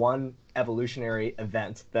just one evolutionary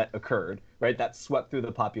event that occurred, right? That swept through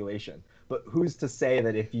the population. But who's to say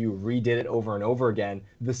that if you redid it over and over again,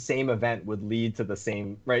 the same event would lead to the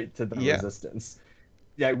same, right, to the Yeah. resistance?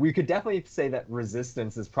 Yeah, we could definitely say that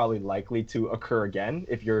resistance is probably likely to occur again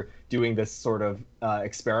if you're doing this sort of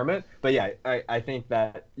experiment. But yeah, I think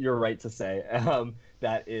that you're right to say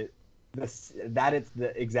that that it's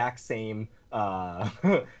the exact same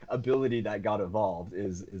ability that got evolved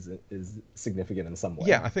is significant in some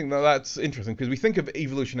Yeah, way. I think that that's interesting because we think of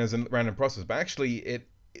evolution as a random process, but actually it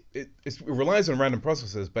relies on random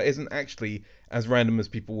processes, but isn't actually as random as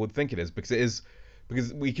people would think it is because it is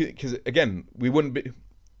because again we wouldn't be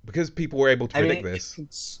because people were able to I predict mean, this.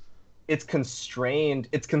 it's constrained.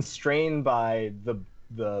 It's constrained by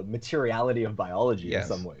the materiality of biology in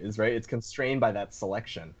some Yes. ways, right? It's constrained by that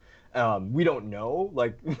selection. We don't know,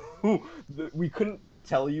 like we couldn't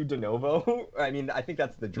tell you de novo. I mean, I think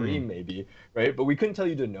that's the Mm. dream, maybe, right? But we couldn't tell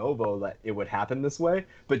you de novo that it would happen this way.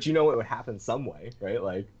 But you know, it would happen some way, right?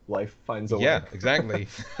 Like life finds a way. Yeah, exactly.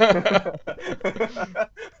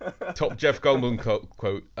 Top Jeff Goldblum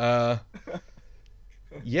quote.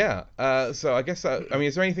 Yeah. So I guess I mean,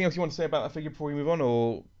 is there anything else you want to say about that figure before we move on,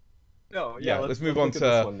 or No, yeah, yeah, let's move let's on look at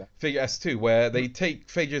this to one now. figure S2, where they take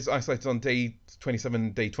phages isolated on day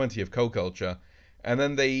 27, day 20 of co-culture, and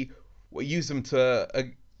then they use them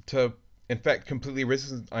to infect completely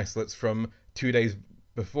resistant isolates from 2 days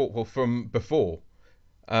before, well, from before.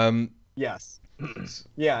 Um, Yes.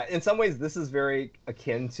 Yeah, in some ways, this is very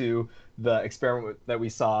akin to the experiment that we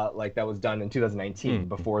saw, like that was done in mm, 2019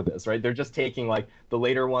 before this, right? They're just taking like the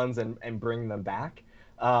later ones and bringing them back.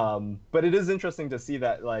 But it is interesting to see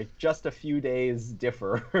that like just a few days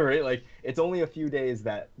differ, right? Like it's only a few days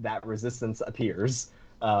that that resistance appears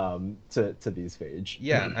to these phage.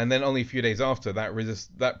 yeah, and then only a few days after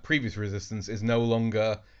that previous resistance is no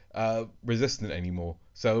longer resistant anymore.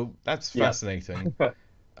 So that's Yep. fascinating.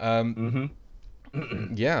 Um,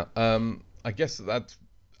 Hmm. yeah, I guess that's.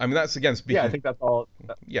 I mean, that's again Yeah, I speaking. think that's all.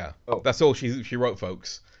 Yeah, Oh. that's all she wrote,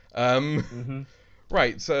 folks. Um, Hmm.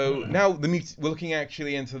 right. So now we're looking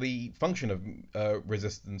actually into the function of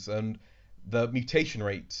resistance and the mutation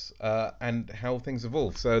rates and how things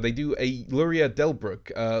evolve. So they do a Luria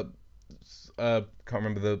Delbruck. Can't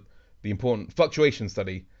remember the important fluctuation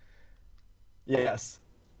study. Yes.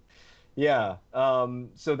 Yeah.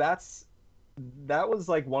 So that was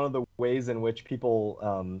like one of the ways in which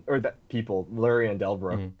people, or that people, Lurie and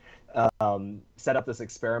Delbruck, Mm. set up this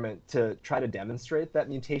experiment to try to demonstrate that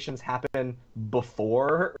mutations happen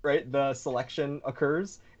before, right, the selection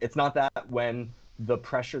occurs. It's not that when the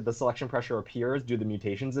selection pressure appears, do the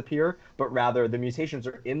mutations appear, but rather the mutations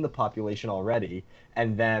are in the population already,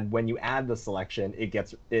 and then when you add the selection,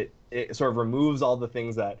 it sort of removes all the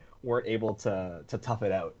things that weren't able to tough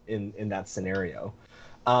it out in that scenario.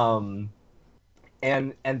 Um,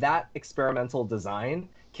 and that experimental design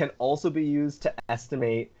can also be used to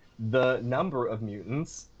estimate the number of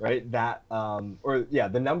mutants, right?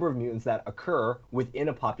 The number of mutants that occur within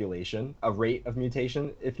a population, a rate of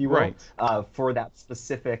mutation, if you will, Right. for that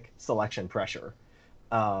specific selection pressure.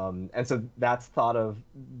 And so that's thought of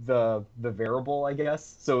the variable, I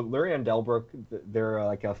guess. So Lurie and Delbruck, they're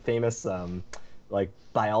like a famous like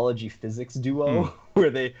biology physics Mm. duo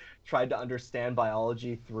where they tried to understand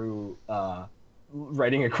biology through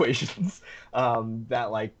writing equations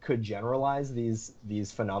that like could generalize these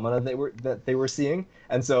phenomena they were seeing.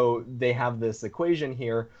 And so they have this equation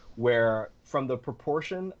here where from the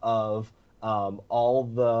proportion of all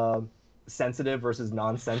the sensitive versus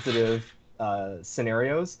non-sensitive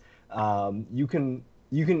scenarios, you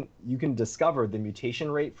can discover the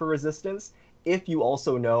mutation rate for resistance if you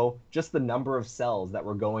also know just the number of cells that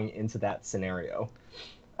were going into that scenario.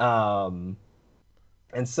 Um,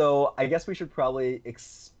 and so I guess we should probably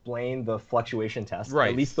explain the fluctuation test, at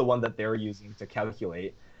Right. least the one that they're using to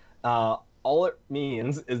calculate. All it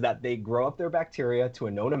means is that they grow up their bacteria to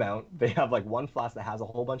a known amount. They have like one flask that has a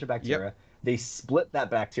whole bunch of Yep. bacteria. They split that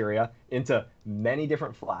bacteria into many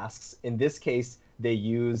different flasks. In this case, they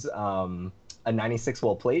use a 96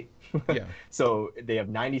 well plate. Yeah. So they have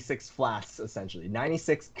 96 flasks, essentially,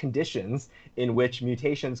 96 conditions in which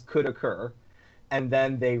mutations could occur, and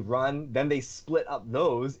then they split up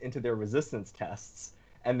those into their resistance tests,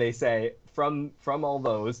 and they say from all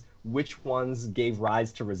those which ones gave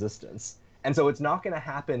rise to resistance. And so it's not going to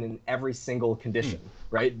happen in every single Mm. condition,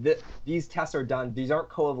 right? These tests are done, these aren't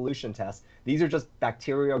coevolution tests, these are just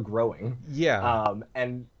bacteria growing, Yeah.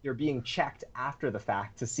 and they're being checked after the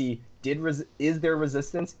fact to see is there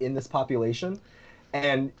resistance in this population.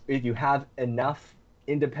 And if you have enough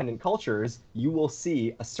independent cultures, you will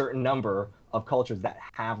see a certain number of cultures that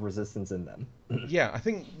have resistance in them. Yeah, I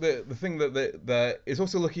think the thing that is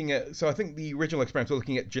also looking at, so I think the original experiments were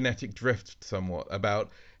looking at genetic drift somewhat, about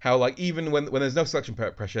how like even when there's no selection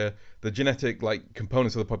pressure, the genetic like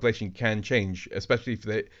components of the population can change, especially if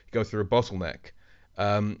they go through a bottleneck.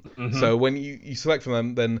 Mm-hmm. So when you select from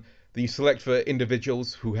them, then you select for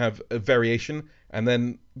individuals who have a variation, and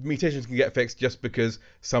then mutations can get fixed just because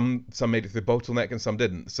some made it through the bottleneck and some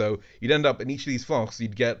didn't. So you'd end up in each of these flasks,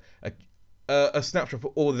 you'd get a snapshot of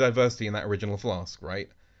all the diversity in that original flask, right?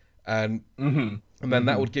 And Mm-hmm. and then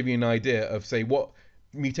that Mm-hmm. would give you an idea of say what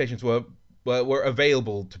mutations were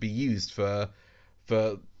available to be used for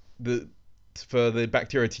the for the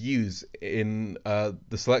bacteria to use in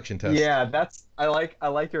the selection test. Yeah, that's I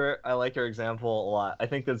like your example a lot. I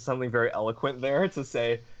think there's something very eloquent there to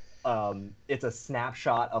say it's a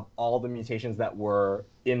snapshot of all the mutations that were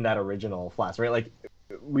in that original flask, right? Like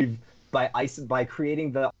we've by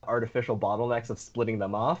creating the artificial bottlenecks of splitting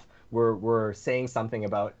them off, we're saying something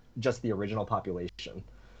about just the original population.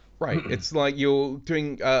 Right. It's like you're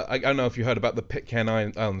doing. I don't know if you heard about the Pitcairn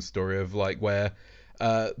Island story of like where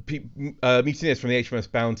mutineers from the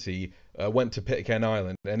HMS Bounty went to Pitcairn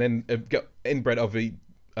Island and then got inbred of the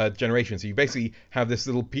generation. So you basically have this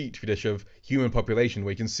little petri dish of human population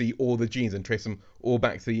where you can see all the genes and trace them all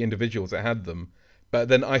back to the individuals that had them, but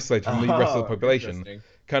then isolated from the rest of the Oh, population. interesting.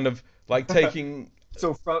 Kind of like taking.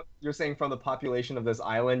 So from you're saying from the population of this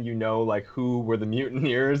island, you know like who were the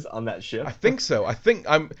mutineers on that I ship? think so. I think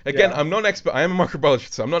Yeah. I'm not an expert. I am a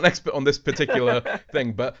microbiologist, so I'm not an expert on this particular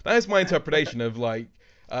thing. But that is my interpretation of like,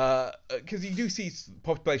 because you do see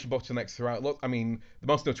population bottlenecks throughout. Look, I mean, the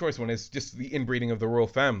most notorious one is just the inbreeding of the royal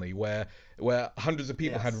family, where hundreds of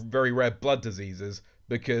people had Yes. very rare blood diseases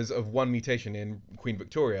because of one mutation in Queen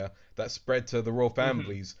Victoria that spread to the royal Hmm.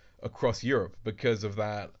 families across Europe because of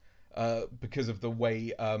that, because of the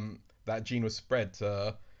way that gene was spread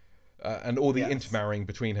to and all the Yes. intermarrying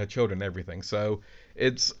between her children and everything. So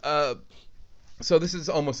it's so this is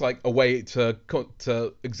almost like a way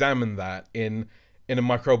to examine that in a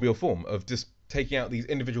microbial form of just taking out these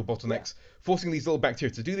individual Yeah. bottlenecks, forcing these little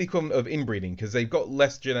bacteria to do the equivalent of inbreeding because they've got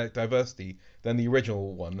less genetic diversity than the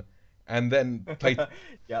original one, and then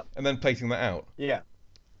Yep. plating that out. Yeah.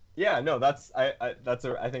 Yeah, no,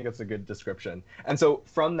 I think that's a good description. And so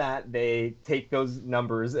from that, they take those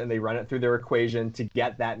numbers and they run it through their equation to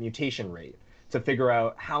get that mutation rate to figure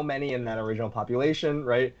out how many in that original population,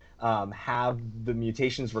 right, have the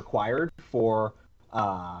mutations required for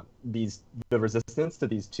these the resistance to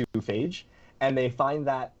these two phage. And they find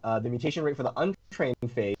that the mutation rate for the untrained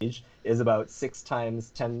phage is about 6 times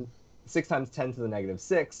 10 to the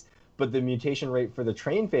 -6, but the mutation rate for the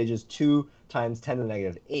trained phage is 2 times 10 to the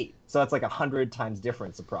 -8. So that's like 100 times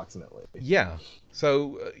difference approximately. Yeah.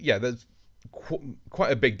 So yeah, there's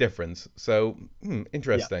quite a big difference. So Yeah.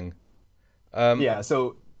 interesting. Um, Yeah.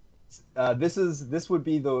 So this would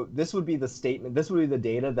be the statement. This would be the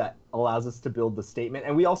data that allows us to build the statement.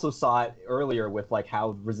 And we also saw it earlier with like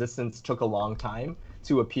how resistance took a long time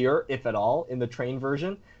to appear, if at all, in the trained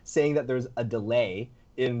version, saying that there's a delay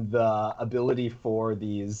in the ability for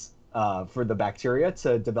these for the bacteria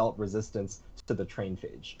to develop resistance to the trained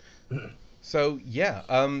phage. so yeah,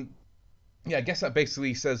 yeah, I guess that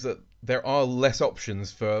basically says that there are less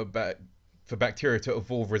options for for bacteria to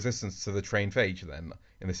evolve resistance to the trained phage then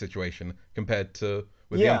in this situation compared to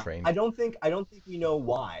with the Yeah, untrained. I don't think we know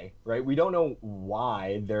why, right? We don't know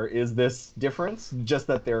why there is this difference, just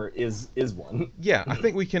that there is one. Yeah, I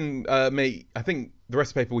think we can make. I think the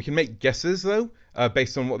rest of the paper we can make guesses though,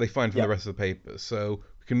 based on what they find from the Yeah. rest of the paper. So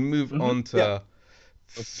we can move on Yeah. to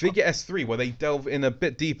Let's go. Figure S3, where they delve in a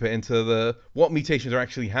bit deeper into the what mutations are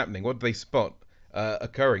actually happening. What do they spot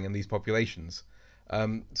occurring in these populations?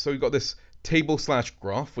 So we've got this table slash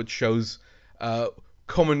graph which shows uh,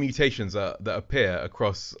 common mutations that appear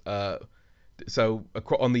across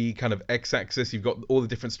on the kind of x-axis you've got all the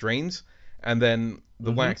different strains, and then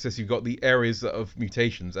the Hmm. y-axis you've got the areas of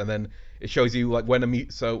mutations, and then it shows you like when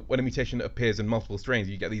when a mutation appears in multiple strains,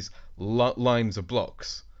 you get these lines of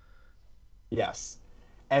blocks. Yes.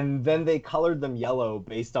 And then they colored them yellow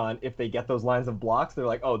based on if they get those lines of blocks, they're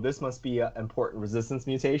like, oh, this must be an important resistance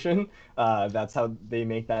mutation. That's how they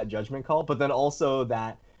make that judgment call. But then also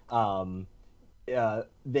that um,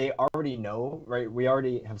 they already know, right? We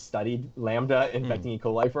already have studied lambda Mm. infecting E.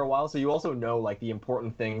 coli for a while, so you also know like the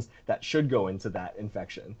important things that should go into that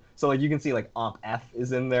infection. So like you can see like OMP-F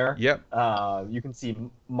is in there. Yep. You can see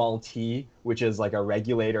MALT, which is like a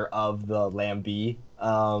regulator of the LAMB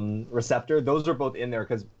receptor. Those are both in there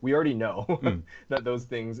because we already know Mm. that those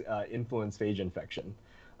things influence phage infection.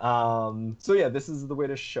 So yeah, this is the way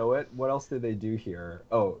to show it. What else did they do here?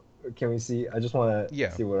 Oh, can we see? I just want to Yeah.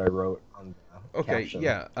 see what I wrote on the Okay. caption.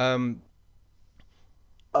 Yeah.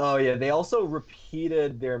 Oh yeah, they also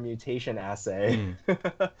repeated their mutation assay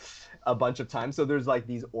Mm. a bunch of times. So there's like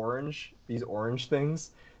these orange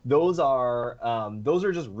things. Those are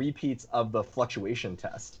just repeats of the fluctuation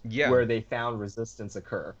test Yeah. where they found resistance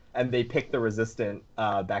occur, and they picked the resistant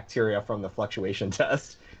bacteria from the fluctuation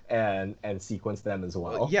test and sequenced them as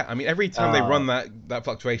Well, well. yeah. I mean, every time they Uh, run that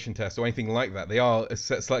fluctuation test or anything like that, they are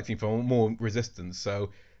selecting for more resistance. So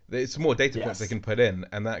it's more data points they yes. can put in,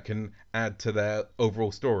 and that can add to their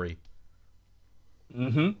overall story.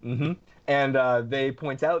 And they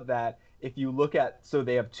point out that if you look at, so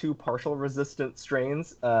they have two partial resistant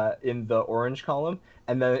strains in the orange column,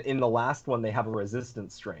 and then in the last one they have a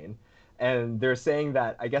resistant strain. And they're saying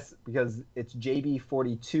that I guess because it's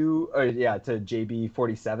JB42 or yeah to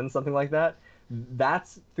JB47 something like that.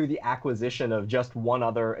 That's through the acquisition of just one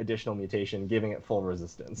other additional mutation, giving it full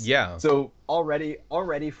resistance. Yeah. So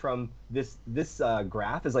already from this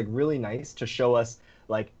graph is like really nice to show us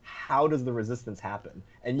like how does the resistance happen,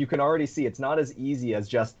 and you can already see it's not as easy as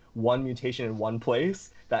just one mutation in one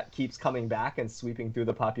place that keeps coming back and sweeping through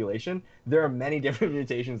the population. There are many different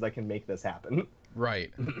mutations that can make this happen.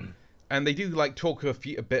 Right. And they do like talk a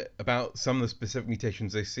bit about some of the specific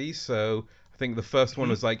mutations they see. So I think the first one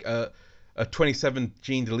was like a 27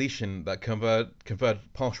 gene deletion that conferred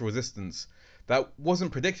partial resistance that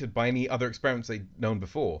wasn't predicted by any other experiments they'd known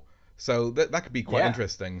before. So that could be quite Yeah.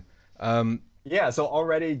 interesting. Um, Yeah, so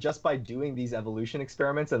already just by doing these evolution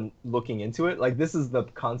experiments and looking into it, like this is the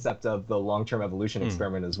concept of the long-term evolution mm,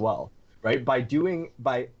 experiment as well, right?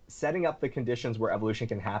 By setting up the conditions where evolution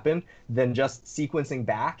can happen, then just sequencing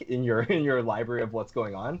back in your in your library of what's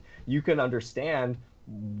going on, you can understand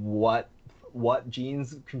what what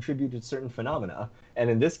genes contribute to certain phenomena. And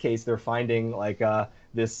in this case, they're finding like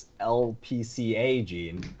this LPCA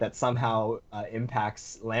gene that somehow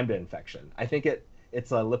impacts lambda infection. I think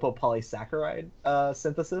it's a lipopolysaccharide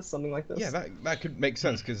synthesis, something like yeah, this. that could make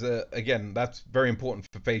sense because again, that's very important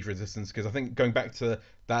for phage resistance. Because I think going back to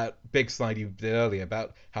that big slide you did earlier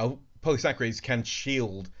about how polysaccharides can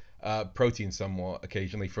shield proteins somewhat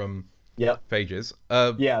occasionally from Yep. phages.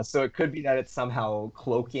 Yeah, so it could be that it's somehow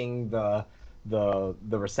cloaking the the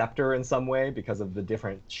receptor in some way because of the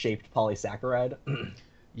different shaped polysaccharide.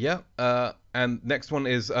 Yeah. And next one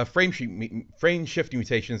is frame shift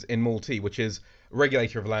mutations in MALT, which is a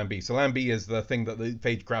regulator of LAMB. So LAMB is the thing that the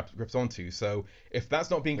phage grips onto. So if that's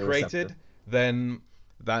not being The receptor. created, then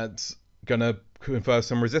that's gonna confer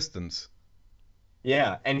some resistance.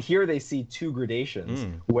 Yeah, and here they see two gradations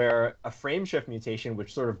Mm. where a frame shift mutation,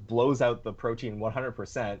 which sort of blows out the protein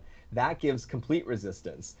 100%, that gives complete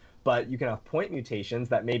resistance. But you can have point mutations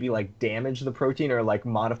that maybe like damage the protein or like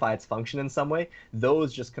modify its function in some way.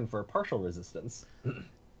 Those just confer partial resistance.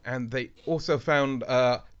 And they also found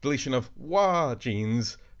deletion of WA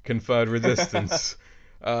genes conferred resistance.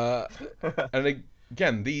 Uh, and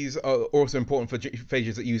again, these are also important for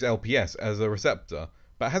phages that use LPS as a receptor,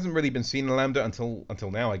 but it hasn't really been seen in lambda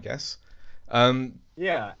until now, I guess. Um,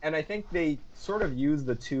 Yeah, and I think they sort of use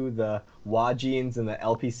the WA genes and the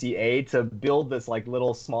LPCA to build this like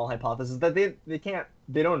little small hypothesis that they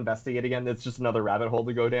don't investigate again. It's just another rabbit hole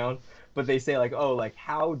to go down. But they say like, oh, like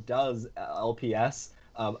how does LPS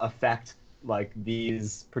affect like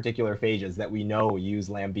these particular phages that we know use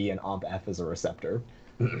LAMB and OMP-F as a receptor?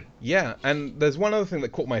 yeah, and there's one other thing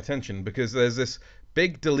that caught my attention because there's this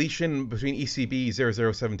big deletion between ECB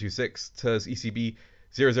 00726 to ECB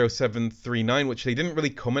 00739, which they didn't really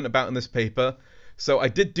comment about in this paper. So I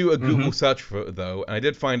did do a Google Hmm. search for it though, and I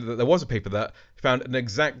did find that there was a paper that found the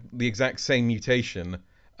exact same mutation,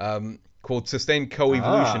 called sustained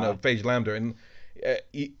coevolution of Ah. phage lambda in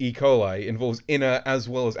E. coli involves inner as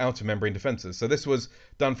well as outer membrane defenses. So this was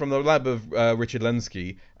done from the lab of Richard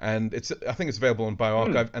Lenski, and I think it's available on Hmm.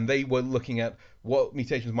 bioRxiv. And they were looking at what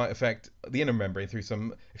mutations might affect the inner membrane through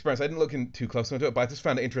some experiments. I didn't look in too close into it, but I just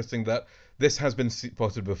found it interesting that this has been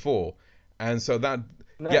spotted before, and so that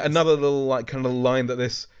yeah, Nice. another little like kind of line that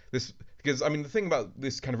this because I mean the thing about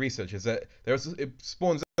this kind of research is that it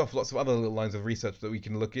spawns off lots of other little lines of research that we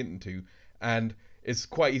can look into, and it's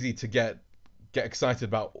quite easy to get excited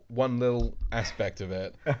about one little aspect of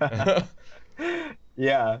it.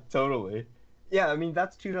 Yeah, totally. Yeah, I mean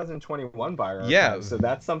that's 2021 Yeah, bioarchive, so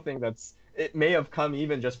that's something that's it may have come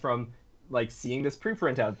even just from like seeing this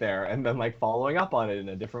preprint out there and then like following up on it in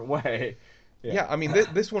a different way. yeah. Yeah. I mean,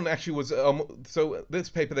 this one actually was so this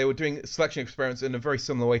paper they were doing selection experiments in a very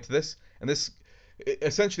similar way to this, and this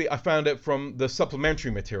essentially I found it from the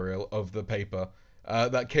supplementary material of the paper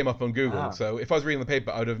that came up on Google. Ah. So if I was reading the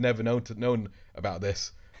paper, I would have never known about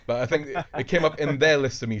this. But I think it came up in their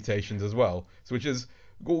list of mutations as well, so which is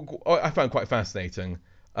I found quite fascinating.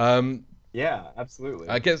 Um, Yeah, absolutely.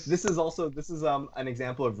 I guess This is an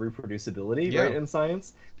example of reproducibility, right, yeah. in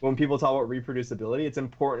science. When people talk about reproducibility, it's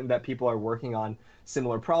important that people are working on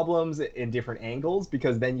similar problems in different angles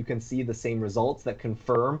because then you can see the same results that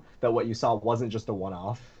confirm that what you saw wasn't just a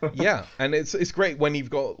one-off. Yeah, and it's great when you've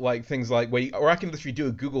got like things like or I can literally do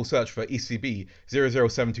a Google search for ECB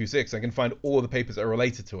 00726. I can find all the papers that are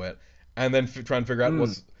related to it, and then try and figure out Mm,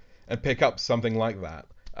 what's and pick up something like that.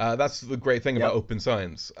 That's the great thing about yep. open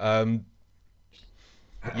science.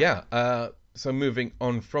 Yeah. So moving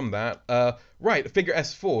on from that, right, figure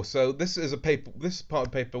S4. So this is a paper. This is part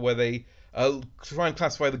of the paper where they try and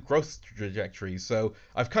classify the growth trajectories. So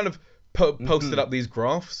I've kind of posted Hmm. up these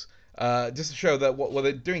graphs just to show that what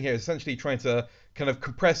they're doing here is essentially trying to kind of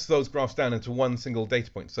compress those graphs down into one single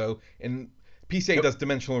data point. So in PCA Yep. does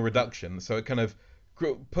dimensional reduction, so it kind of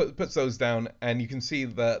puts those down, and you can see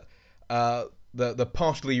that the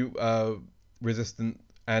partially resistant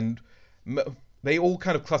and they all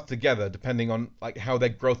kind of cluster together depending on like how their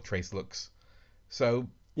growth trace looks. So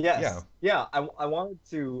yeah. Yes. Yeah, I want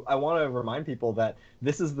to remind people that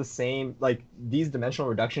this is the same like these dimensional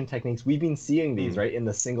reduction techniques we've been seeing these Mm, right in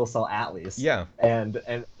the single cell atlas yeah.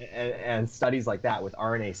 and studies like that with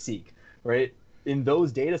RNA-seq, right? In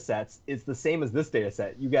those data sets, it's the same as this data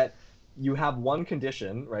set. You have one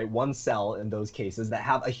condition, right? One cell in those cases that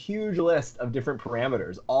have a huge list of different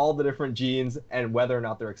parameters, all the different genes and whether or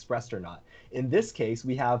not they're expressed or not. In this case,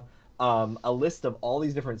 we have a list of all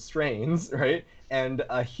these different strains, right? And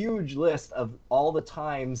a huge list of all the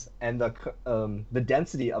times and the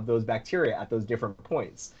density of those bacteria at those different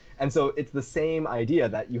points. And so it's the same idea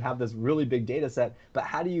that you have this really big data set, but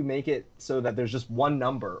how do you make it so that there's just one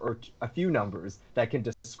number or a few numbers that can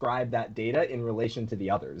describe that data in relation to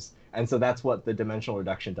the others? And so that's what the dimensional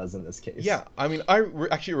reduction does in this case. Yeah, I mean,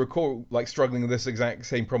 actually recall like struggling with this exact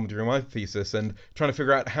same problem during my thesis and trying to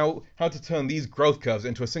figure out how to turn these growth curves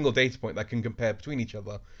into a single data point that can compare between each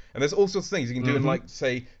other. And there's all sorts of things you can do in Mm-hmm. like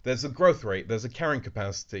say there's a growth rate, there's a carrying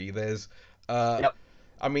capacity, there's uh, Yep.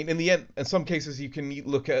 I mean, in the end, in some cases, you can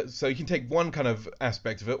look at so you can take one kind of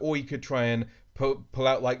aspect of it, or you could try and pull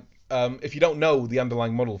out like if you don't know the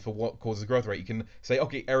underlying model for what causes growth rate, you can say,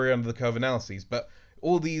 okay, area under the curve analyses. But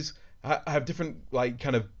all these have different like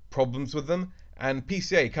kind of problems with them, and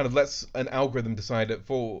PCA kind of lets an algorithm decide it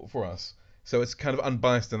for us. So it's kind of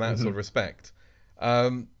unbiased in that sort Hmm. of respect.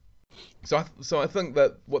 Um, so I think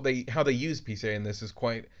that how they use PCA in this is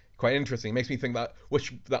quite interesting. It makes me think that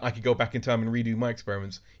that I could go back in time and redo my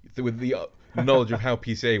experiments with the knowledge of how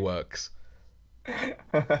PCA works.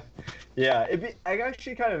 Yeah, I'm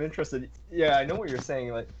actually kind of interested. Yeah, I know what you're saying.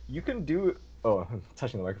 Like, you can do. Oh, I'm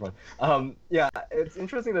touching the microphone. Yeah, it's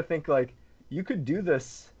interesting to think like you could do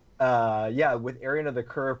this. Yeah, with area under the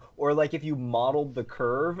curve, or like if you modeled the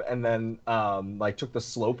curve and then like took the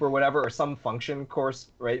slope or whatever, or some function course,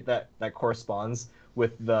 right? That corresponds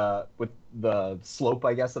with the slope,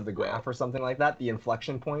 I guess, of the Well, graph or something like that, the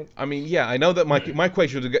inflection point. I mean, yeah, I know that my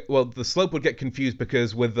equation would get, well, the slope would get confused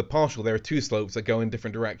because with the partial there are two slopes that go in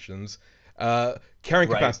different directions. Uh, Carrying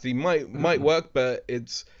Right. capacity might work, but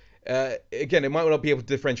it's again, it might not be able to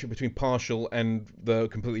differentiate between partial and the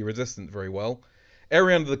completely resistant very well.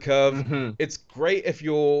 Area under the curve, Hmm. it's great if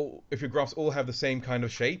your graphs all have the same kind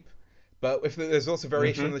of shape, but if there's also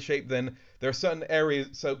variation in Hmm. the shape, then there are certain areas.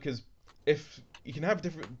 So because if you can have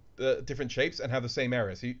different shapes and have the same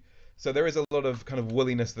area, so there is a lot of kind of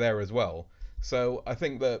willingness there as well. So I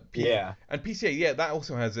think that Yeah. PCA, yeah, that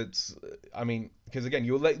also has its. I mean, because again,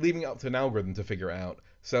 you're leaving it up to an algorithm to figure it out.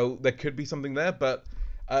 So there could be something there, but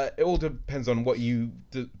it all depends on what you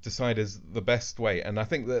decide is the best way. And I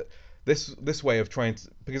think that this way of trying to,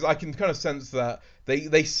 because I can kind of sense that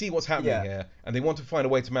they see what's happening Yeah. here and they want to find a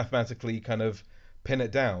way to mathematically kind of pin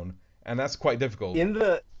it down, and that's quite difficult.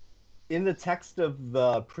 In the text of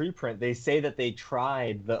the preprint, they say that they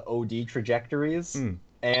tried the OD trajectories Mm.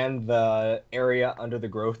 and the area under the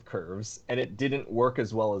growth curves, and it didn't work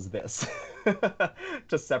as well as this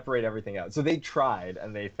to separate everything out. So they tried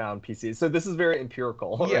and they found PCs. So this is very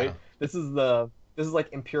empirical, Yeah, right? This is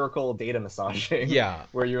like empirical data massaging, yeah,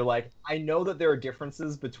 where you're like, I know that there are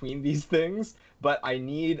differences between these things, but I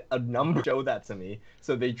need a number to show that to me.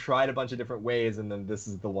 So they tried a bunch of different ways, and then this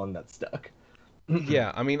is the one that stuck.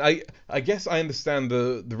 yeah. I mean, I guess I understand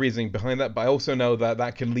the reasoning behind that, but I also know that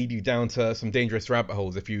that can lead you down to some dangerous rabbit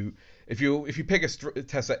holes if you pick a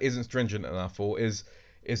test that isn't stringent enough or is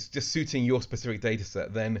just suiting your specific data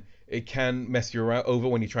set, then it can mess you over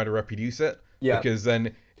when you try to reproduce it Yeah. because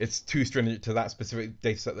then it's too stringent to that specific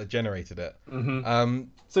data set that generated it. Hmm.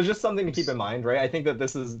 Um, So just something to keep in mind, right? I think that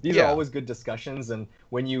these are yeah. always good discussions, and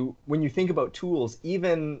when you think about tools,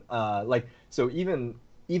 even like so even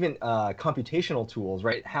computational tools,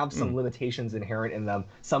 right, have Mm. some limitations inherent in them,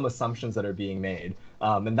 some assumptions that are being made,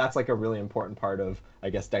 and that's like a really important part of, I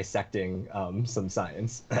guess, dissecting some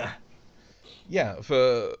science. Yeah,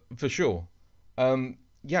 for sure.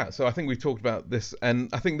 Yeah, so I think we've talked about this, and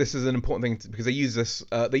I think this is an important thing because they use this.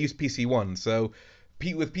 They use PC1. So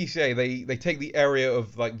with PCA, they take the area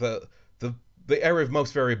of like the the area of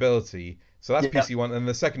most variability. So that's Yep. PC1, and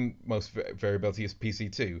the second most variability is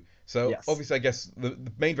PC2. So Yes. obviously, I guess the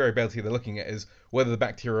main variability they're looking at is whether the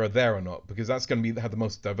bacteria are there or not, because that's going to have the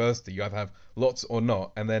most diversity. You either have lots or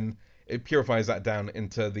not, and then it purifies that down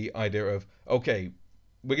into the idea of okay,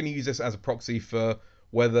 we're going to use this as a proxy for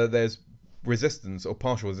whether there's resistance or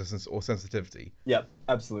partial resistance or sensitivity. Yep.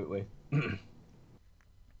 Absolutely.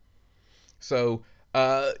 So,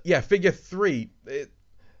 yeah, figure three. This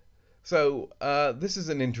is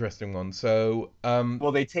an interesting one. So,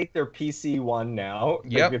 Well, they take their PC one now.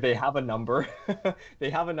 yep, They have a number. They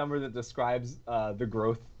have a number that describes the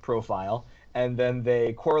growth profile, and then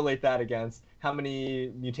they correlate that against how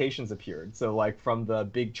many mutations appeared. So, like from the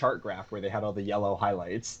big chart graph where they had all the yellow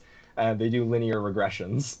highlights, and they do linear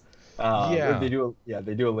regressions. yeah. They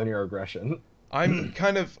do a linear regression. I'm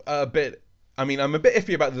kind of a bit. I mean, I'm a bit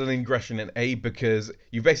iffy about the linear regression in A because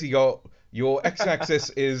you've basically got your x-axis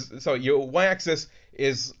is sorry, your y-axis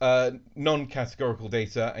is non-categorical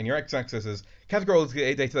data, and your x-axis is categorical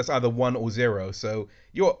data that's either one or zero. So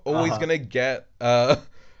you're always Uh-huh. gonna get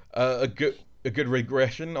a good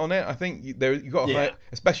regression on it. I think you got a high, Yeah.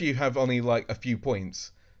 especially if you have only like a few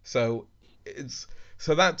points. So it's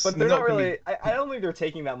so that's But they're not not gonna be really. I don't think they're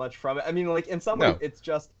taking that much from it. I mean, like in some ways, no. it's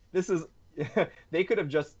just this is. They could have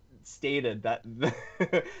just stated that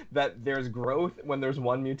that there's growth when there's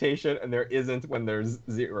one mutation and there isn't when there's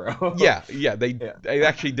zero. Yeah, yeah, Yeah. they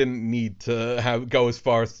actually didn't need to have go as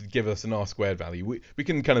far as to give us an R squared value. We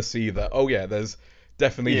can kind of see that. Oh yeah, there's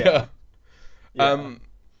definitely Yeah. Yeah. um,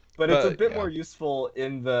 But it's a but bit yeah, more useful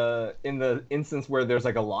in the instance where there's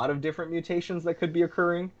like a lot of different mutations that could be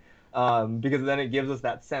occurring. Because then it gives us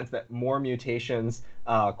that sense that more mutations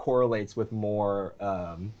correlates with more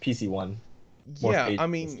PC1. more Yeah, phage I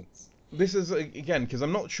mean, resistance. this is again because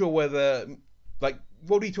I'm not sure whether like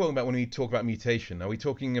what are we talking about when we talk about mutation? Are we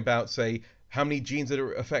talking about say how many genes that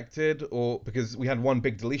are affected, or because we had one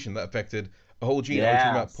big deletion that affected a whole gene? Are we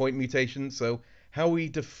talking about Yes. point mutations? So how are we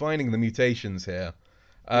defining the mutations here?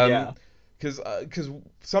 Um, Yeah. because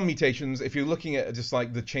some mutations, if you're looking at just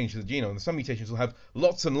like the change of the genome, some mutations will have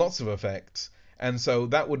lots and lots of effects, and so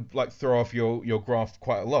that would like throw off your graph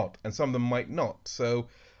quite a lot, and some of them might not. So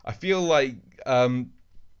I feel like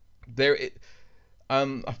there it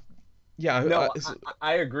I, yeah No, it's,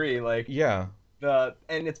 I agree. Like yeah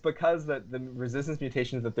and it's because that the resistance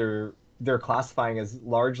mutations that they're classifying as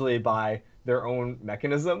largely by their own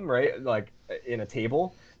mechanism, right? Like in a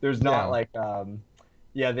table. There's not yeah like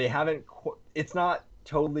yeah, they haven't it's not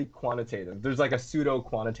totally quantitative. There's like a pseudo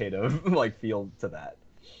quantitative like field to that.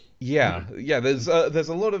 yeah there's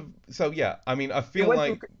a lot of so yeah I mean I it feel went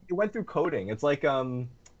through like it went through coding. It's like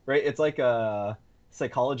right, it's like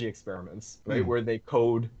psychology experiments, right, mm, where they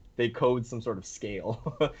code some sort of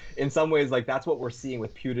scale. In some ways, like that's what we're seeing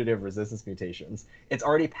with putative resistance mutations. It's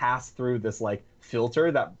already passed through this like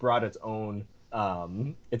filter that brought its own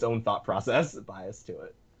thought process bias to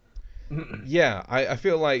it. yeah I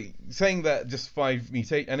feel like saying that just five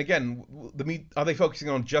mutate and again are they focusing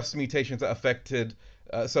on just mutations that affected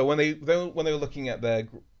so when they were looking at their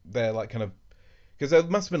like kind of because there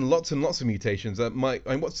must have been lots and lots of mutations that might.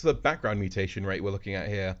 I mean, what's the background mutation rate we're looking at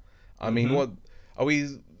here? I mean, Hmm. what are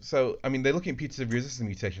we? So, I mean, they're looking at putative resistance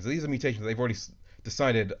mutations. So these are mutations they've already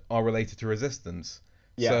decided are related to resistance.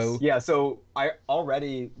 Yes. So, Yeah. So I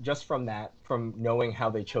already, just from that, from knowing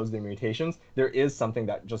how they chose their mutations, there is something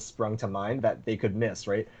that just sprung to mind that they could miss,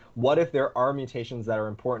 right? What if there are mutations that are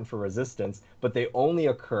important for resistance, but they only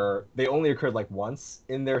occurred like once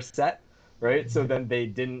in their set, right? So then they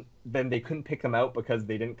couldn't pick them out because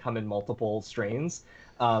they didn't come in multiple strains.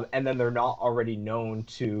 And then they're not already known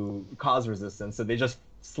to cause resistance. So they just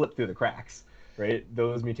slip through the cracks, right?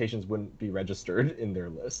 Those mutations wouldn't be registered in their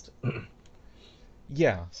list.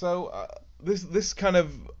 yeah. So this kind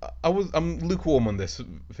of I'm lukewarm on this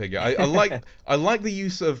figure. I like the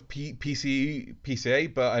use of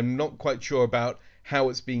PCA, but I'm not quite sure about how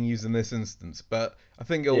it's being used in this instance. But I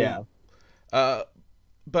think it'll. Yeah. Uh,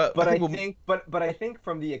 but I But think I we'll. think, but I think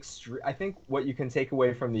from the extreme, I think what you can take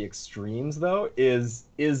away from the extremes though is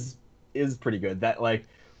pretty good. That like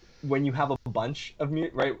when you have a bunch of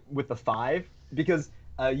mute right with the five, because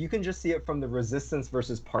you can just see it from the resistance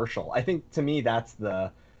versus partial. I think to me that's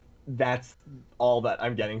all that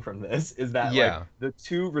I'm getting from this is that like Yeah. the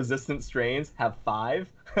two resistant strains have five,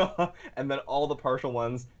 and then all the partial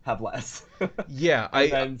ones have less. Yeah, And I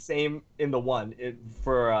then same in the one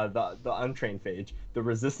for the untrained phage, the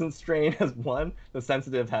resistant strain has one, the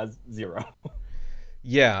sensitive has zero.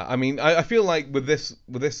 Yeah, I mean, I feel like with this,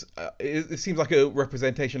 it seems like a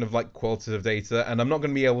representation of like qualitative data, and I'm not going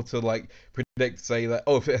to be able to like predict, say that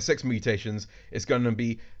if it has six mutations, it's going to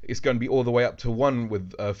be all the way up to one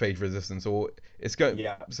with phage resistance, or it's going.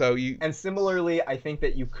 Yeah. So you And similarly, I think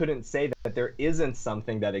that you couldn't say that there isn't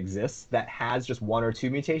something that exists that has just one or two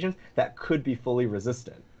mutations that could be fully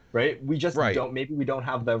resistant, right? We just right? don't, maybe we don't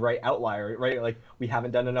have the right outlier, right? Like we haven't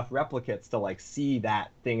done enough replicates to like see that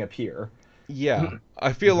thing appear. Yeah,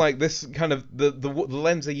 I feel like this kind of the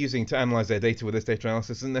lens they're using to analyze their data with this data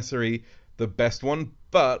analysis isn't necessarily the best one,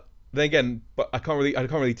 but then again, but I can't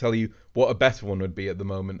really tell you what a better one would be at the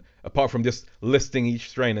moment, apart from just listing each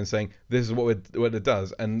strain and saying this is what it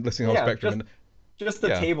does, and listing the whole Yeah, spectrum, and just the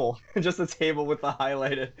yeah, table, just a table with the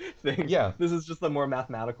highlighted things. yeah, This is just a more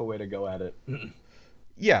mathematical way to go at it.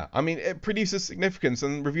 yeah. I mean, it produces significance,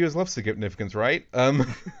 and reviewers love significance, right?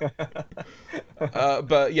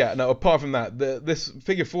 But yeah, no. Apart from that, this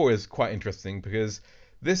figure four is quite interesting because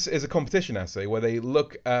this is a competition essay where they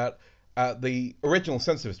look at the original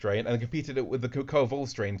sensitive strain and competed it with the co-evolved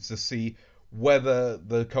strains to see whether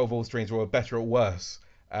the co-evolved strains were better or worse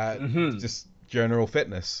at Hmm. just general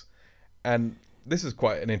fitness. And this is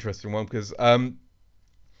quite an interesting one because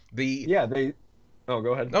the Yeah, they. Oh,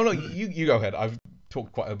 go ahead. no no you go ahead. I've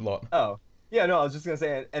talked quite a lot. Oh, yeah, no, I was just gonna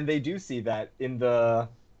say, and they do see that in the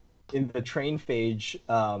train phage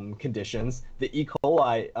conditions, the E.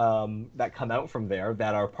 coli that come out from there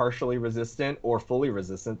that are partially resistant or fully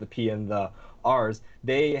resistant, the P and the R's,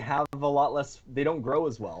 they have a lot less. They don't grow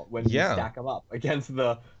as well when you Yeah. stack them up against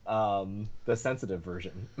the sensitive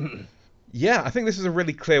version. Yeah, I think this is a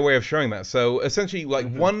really clear way of showing that. So essentially, like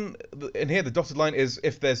Hmm. one in here, the dotted line is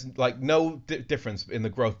if there's like no difference in the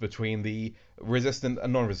growth between the resistant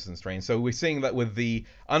and non-resistant strains. So we're seeing that with the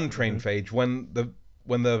untrained Hmm. phage, when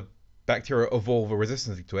the bacteria evolve a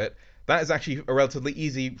resistance to it, that is actually a relatively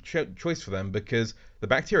easy choice for them because the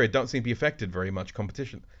bacteria don't seem to be affected very much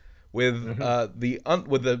competition. With Hmm.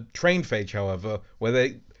 with the trained phage, however, where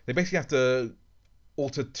they basically have to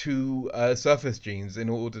alter two surface proteins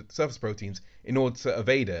in order to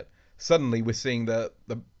evade it. Suddenly, we're seeing that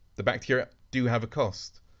the bacteria do have a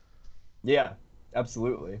cost. Yeah,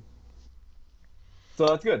 absolutely. So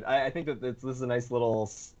that's good. I think that this is a nice little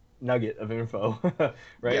nugget of info,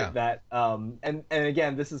 right? Yeah. That and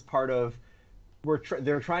again, this is part of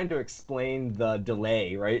they're trying to explain the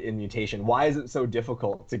delay, right, in mutation. Why is it so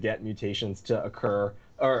difficult to get mutations to occur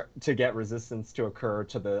or to get resistance to occur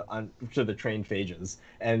to the trained phages?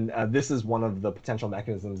 And this is one of the potential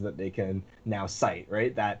mechanisms that they can now cite,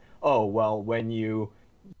 right? That oh well, when you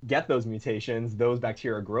get those mutations, those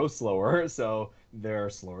bacteria grow slower, so they're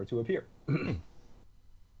slower to appear. Hmm.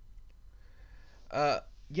 Uh,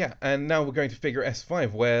 yeah, and now we're going to figure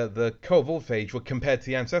S5, where the Coevoluphage were compared to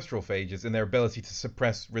the ancestral phages in their ability to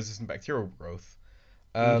suppress resistant bacterial growth.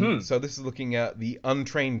 Hmm. So this is looking at the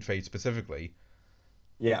untrained phage specifically.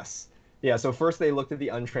 Yes. Yeah, so first they looked at the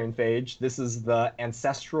untrained phage. This is the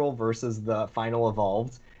ancestral versus the final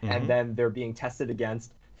evolved, and Hmm. then they're being tested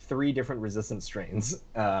against three different resistant strains,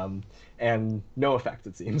 and no effect,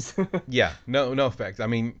 it seems. Yeah, no effect. I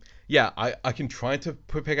mean, yeah, I can try to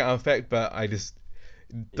pick out an effect, but I just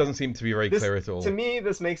it Yeah. doesn't seem to be very This, clear at to all. me,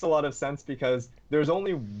 this makes a lot of sense because there's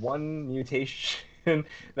only one mutation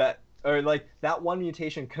that, or like that one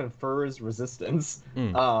mutation confers resistance.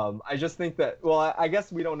 Mm. I just think that, well, I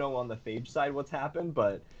guess we don't know on the phage side what's happened,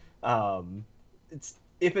 but um, it's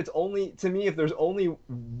if it's only to me, if there's only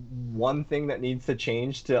one thing that needs to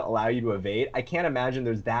change to allow you to evade, I can't imagine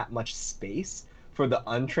there's that much space for the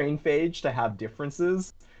untrained phage to have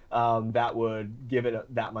differences that would give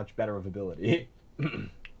it that much better of ability.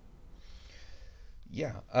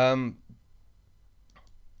 Yeah.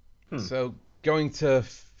 Hmm. So going to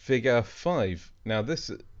figure five. Now this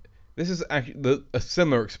is actually a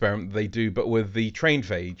similar experiment they do, but with the trained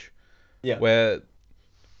phage, Yeah. where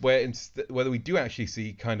whether we do actually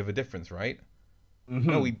see kind of a difference, right?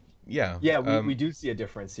 No, Hmm. we yeah. Yeah, we do see a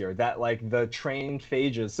difference here. That like the trained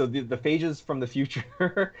phages, so the phages from the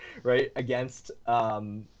future, right, against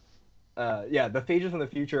yeah, the phages from the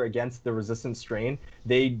future against the resistant strain,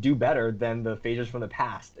 they do better than the phages from the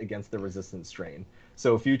past against the resistant strain.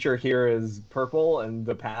 So future here is purple, and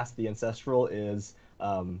the past, the ancestral, is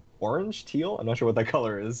orange, teal. I'm not sure what that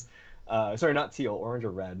color is. Sorry, not teal, orange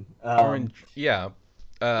or red. Orange, yeah.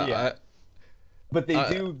 Yeah, Uh, but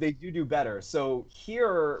I, they do better. So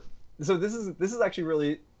here, so this is actually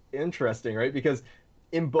really interesting, right? Because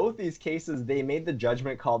in both these cases, they made the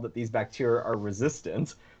judgment call that these bacteria are resistant,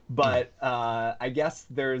 mm, but I guess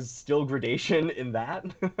there's still gradation in that.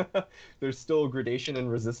 There's still gradation in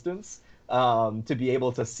resistance to be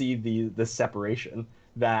able to see the separation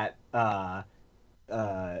that the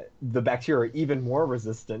bacteria are even more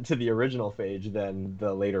resistant to the original phage than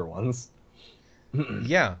the later ones.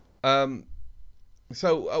 yeah.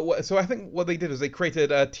 So I think what they did is they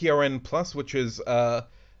created a TRN plus, which is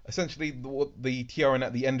essentially the TRN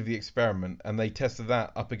at the end of the experiment, and they tested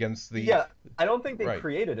that up against the Yeah, I don't think they right.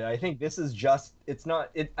 created it. I think this is just it's not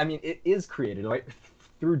it I mean it is created, right?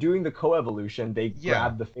 Through doing the coevolution, they Yeah.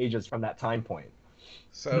 grabbed the phages from that time point.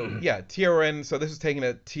 So yeah, TRN. So this is taken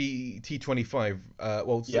at T25.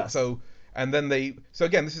 Well, Yes. and then so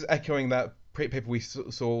again, this is echoing that paper we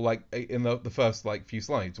saw like in the first like few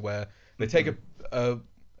slides where they take Hmm. a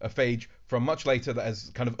a phage from much later that has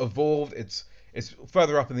kind of evolved. It's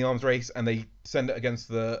further up in the arms race, and they send it against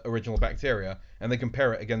the original bacteria, and they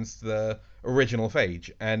compare it against the original phage,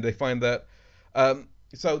 and they find that.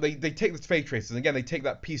 So they take the phage traces, and again they take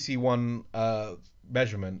that PC1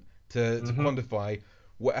 measurement to Hmm. quantify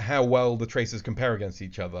how well the traces compare against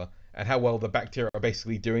each other and how well the bacteria are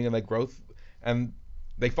basically doing in their growth. And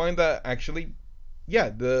they find that actually, yeah,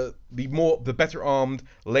 the better armed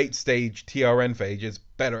late stage TRN phage is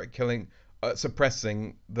better at killing,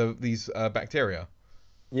 suppressing these bacteria.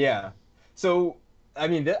 Yeah. So, I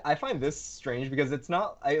mean, I find this strange because it's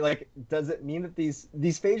not. I like. Does it mean that these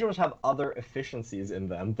phages have other efficiencies in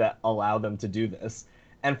them that allow them to do this?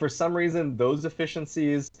 And for some reason, those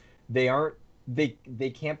efficiencies they aren't. They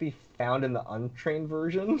can't be found in the untrained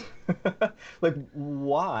version. Like,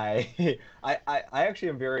 why? I actually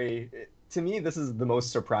am very. To me, this is the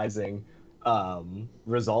most surprising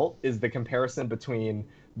result is the comparison between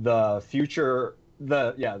the future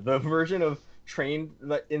the version of trained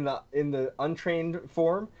in the untrained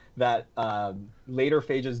form that later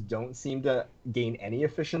phages don't seem to gain any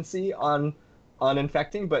efficiency on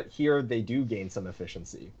infecting, but here they do gain some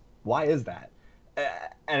efficiency. Why is that?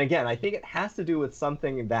 And again, I think it has to do with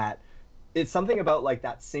something that it's something about like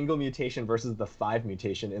that single mutation versus the 5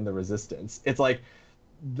 mutation in the resistance. It's like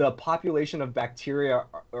the population of bacteria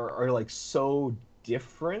are like so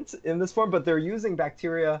different in this form, but they're using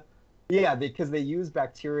bacteria, yeah, because they use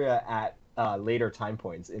bacteria at later time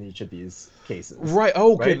points in each of these cases, Right.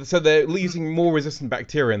 Oh, okay. right? So they're using more resistant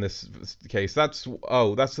bacteria in this case. That's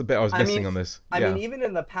the bit I was I missing mean, on this. I mean, Yeah. even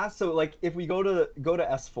in the past, so like if we go to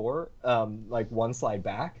S4, like one slide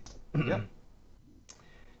back, Yep.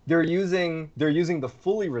 they're using the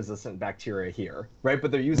fully resistant bacteria here, right?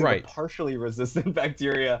 But they're using the Right. partially resistant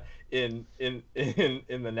bacteria in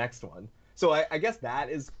the next one. So I guess that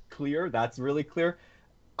is clear. That's really clear.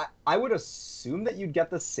 I would assume that you'd get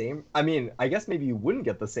the same. I mean, I guess maybe you wouldn't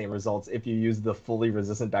get the same results if you use the fully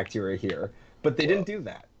resistant bacteria here, but they didn't Well, do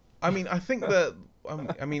that. I mean, I think that.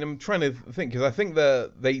 I mean, I'm trying to think because I think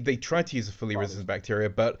that they try to use a fully Probably. resistant bacteria,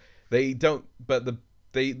 but they don't. But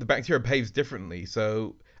the bacteria behaves differently.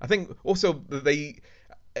 So I think also that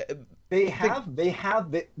uh, They I think have they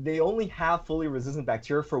have they only have fully resistant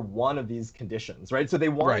bacteria for one of these conditions, right? So they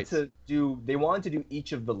wanted right. to do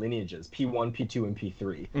each of the lineages, P1, P2, and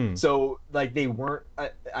P3. Mm, So like they weren't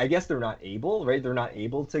I guess they're not able, right? They're not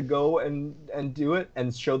able to go and do it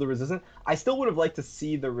and show the resistant. I still would have liked to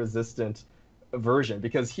see the resistant version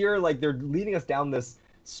because here like they're leading us down this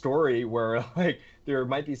story where like there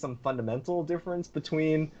might be some fundamental difference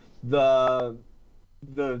between the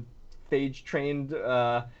the phage trained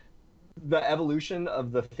the evolution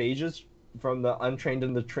of the phages from the untrained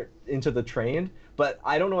into the trained, but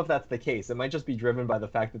I don't know if that's the case. It might just be driven by the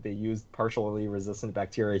fact that they used partially resistant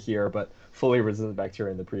bacteria here, but fully resistant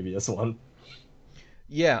bacteria in the previous one.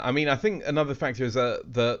 yeah. I mean, I think another factor is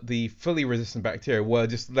that the fully resistant bacteria were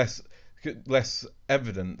just less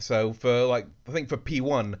evident. So for like I think for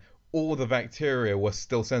P1, all the bacteria were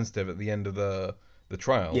still sensitive at the end of the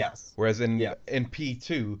trial, Yes. whereas Yeah. in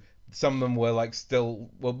P2, some of them were like still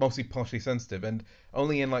well mostly partially sensitive, and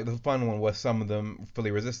only in like the final one were some of them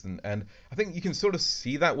fully resistant. And I think you can sort of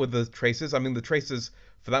see that with the traces. I mean, the traces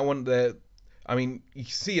for that one, they're I mean, you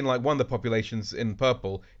see in like one of the populations in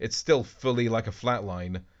purple, it's still fully like a flat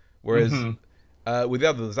line, whereas Hmm. with the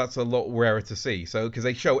others, that's a lot rarer to see. So because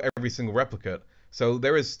they show every single replicate, so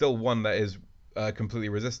there is still one that is completely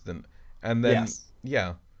resistant, and then Yes.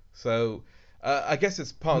 yeah, so I guess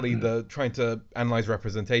it's partly the trying to analyze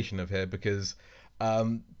representation of here because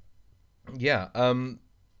um, yeah, so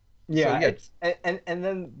Yeah, yeah, it's and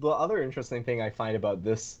then the other interesting thing I find about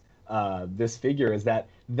this figure is that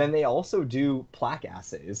then they also do plaque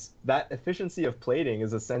assays. That efficiency of plating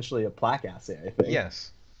is essentially a plaque assay, I think.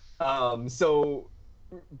 yes, So,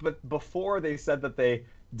 but before they said that they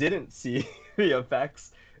didn't see the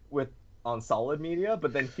effects with on solid media,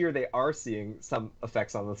 but then here they are seeing some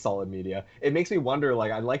effects on the solid media. It makes me wonder,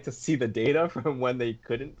 like, I'd like to see the data from when they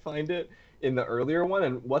couldn't find it in the earlier one,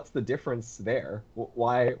 and what's the difference there?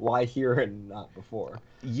 Why here and not before?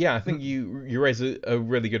 yeah. I think you raise a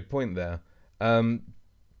really good point there. Um,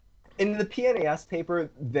 In the PNAS paper,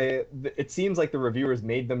 it seems like the reviewers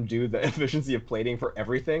made them do the efficiency of plating for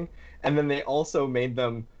everything, and then they also made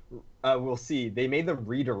them. We'll see. They made them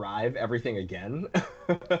rederive everything again,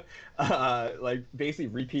 like basically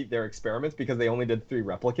repeat their experiments because they only did 3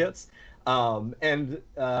 replicates. And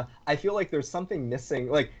I feel like there's something missing.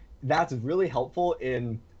 Like that's really helpful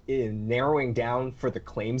in narrowing down for the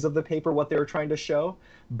claims of the paper what they were trying to show.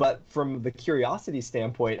 But from the curiosity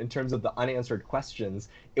standpoint, in terms of the unanswered questions,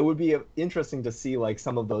 it would be interesting to see like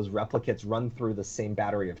some of those replicates run through the same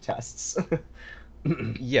battery of tests.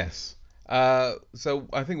 Yes. So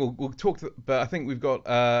I think we'll talk, but I think we've got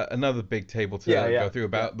another big table Yeah, to go yeah, through yeah.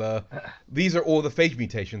 about the. These are all the phage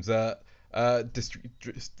mutations that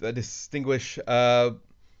distinguish. I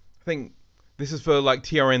think this is for like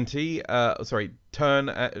TRNT. Sorry,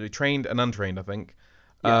 trained and untrained. I think.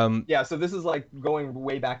 Yeah. Um, Yeah. So this is like going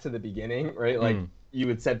way back to the beginning, right? Like mm, you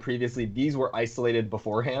had said previously, these were isolated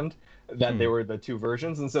beforehand, that they mm, were the 2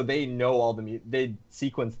 versions. And so they know all they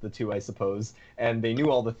sequenced the two, I suppose, and they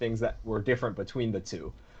knew all the things that were different between the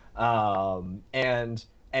two. And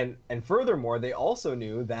furthermore, they also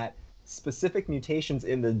knew that specific mutations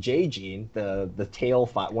in the J gene, the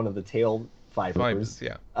one of the tail fibers, fibers.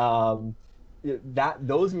 Yeah. um, that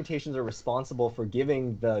those mutations are responsible for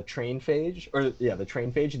giving the train phage, or yeah, the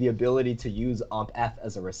train phage, the ability to use OMP-F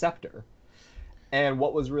as a receptor. And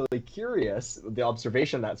what was really curious, the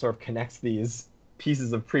observation that sort of connects these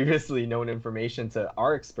pieces of previously known information to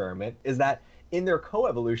our experiment, is that in their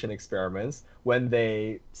coevolution experiments, when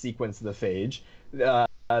they sequence the phage,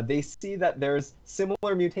 they see that there's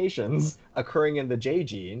similar mutations occurring in the J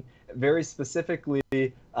gene, very specifically.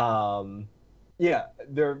 Yeah,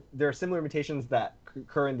 there are similar mutations that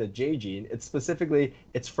occur in the J gene.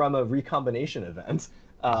 It's from a recombination event,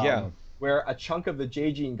 Yeah. where a chunk of the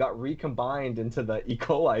J gene got recombined into the E.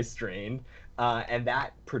 coli strain, and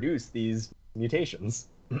that produced these mutations.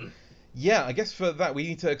 Yeah, I guess for that we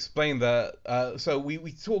need to explain that. So we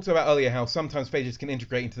talked about earlier how sometimes phages can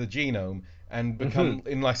integrate into the genome and become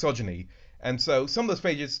in lysogeny, and so some of those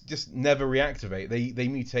phages just never reactivate. They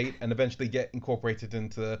mutate and eventually get incorporated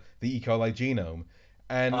into the E. coli genome.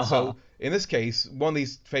 And Uh-huh. so in this case, one of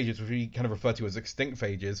these phages, which we kind of refer to as extinct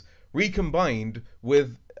phages, recombined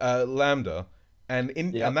with lambda and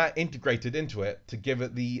Yep. that integrated into it to give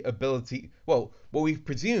it the ability. Well, what we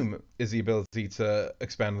presume is the ability to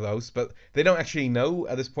expand the host, but they don't actually know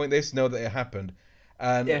at this point. They just know that it happened.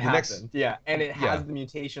 And It the next, happened, yeah, and it yeah, has the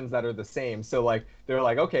mutations that are the same. So like they're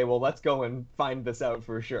like, okay, well, let's go and find this out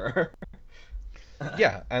for sure.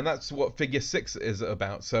 yeah, and that's what Figure 6 is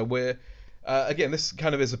about. So we're again, this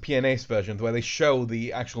kind of is a PNAS version where they show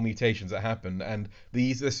the actual mutations that happened and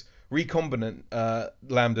this recombinant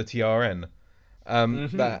lambda TRN Hmm.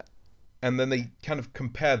 that, and then they kind of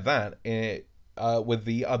compare that with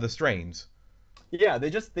the other strains. Yeah, they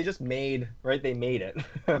just made, right. They made it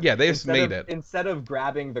Yeah, they just instead made of it. instead of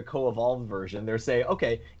grabbing the co-evolved version. They're saying,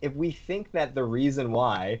 okay, if we think that the reason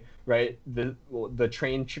why, right, the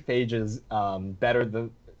trained phage is better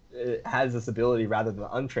than it has this ability rather than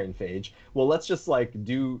the untrained phage. Well, let's just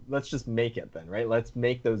make it then, right? Let's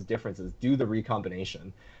make those differences. Do the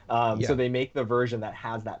recombination. So Yeah, they make the version that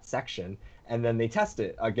has that section, and then they test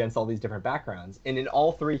it against all these different backgrounds. And in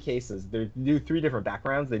all three cases, they do three different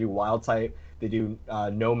backgrounds. They do wild type, they do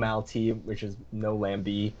no mal T, which is no lam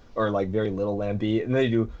B or like very little lam B, and then they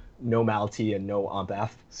do no mal T and no omp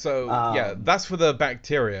F. so yeah, Um, that's for the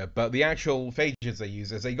bacteria, but the actual phages they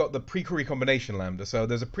use is they got the pre-recombination lambda. So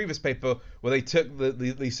there's a previous paper where they took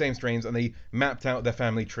these same strains and they mapped out their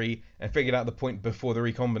family tree and figured out the point before the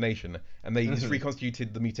recombination, and they just mhm.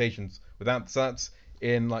 reconstituted the mutations without so that's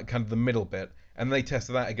in like kind of the middle bit, and they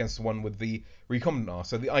tested that against the one with the recombinant R.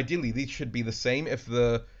 So ideally these should be the same. If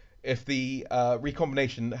the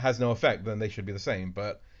recombination has no effect, then they should be the same.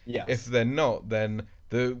 But if Yes. they're not, then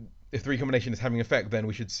the if the recombination is having effect, then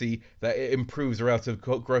we should see that it improves the relative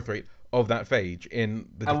growth rate of that phage in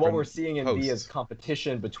the And what we're different seeing in B is hosts.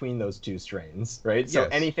 competition between those two strains, right? So Yes,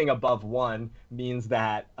 anything above one means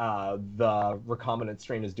that the recombinant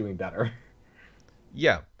strain is doing better.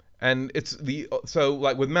 yeah, and it's the so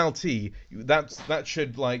like with Malti, that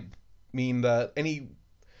should like mean that any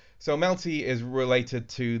so Malti is related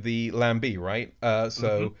to the Lamb-B, right? Hmm.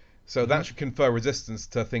 So Hmm. that should confer resistance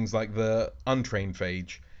to things like the untrained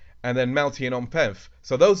phage, and then Malti and Ompev.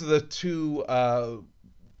 So those are the two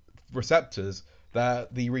receptors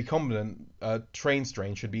that the recombinant train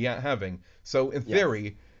strain should be having. So in Yes.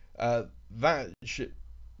 theory, that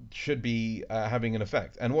should be having an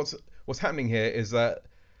effect. And what's happening here is that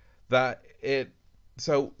it.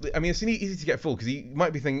 So I mean, it's easy to get full because you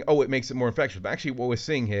might be thinking, oh, it makes it more infectious. But actually, what we're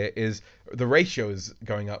seeing here is the ratio is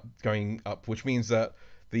going up, which means that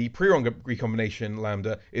the pre-recombination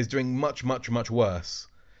lambda is doing much, much, much worse,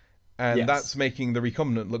 and that's Yes. making the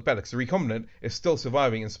recombinant look better because the recombinant is still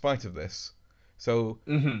surviving in spite of this. So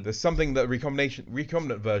Hmm. there's something that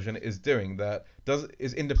recombinant version is doing that does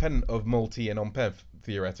is independent of multi and onpev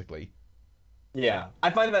theoretically. Yeah, I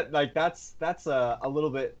find that like that's a little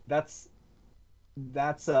bit that's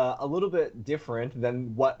a little bit different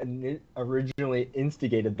than what originally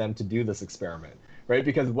instigated them to do this experiment, right?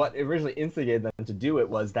 Because what originally instigated them to do it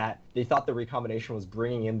was that they thought the recombination was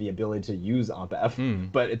bringing in the ability to use OmpF, Hmm.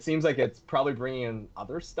 but it seems like it's probably bringing in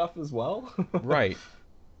other stuff as well. Right.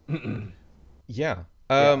 Yeah.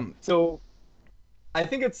 Yeah. So I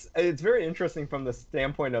think it's very interesting from the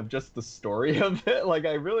standpoint of just the story of it. Like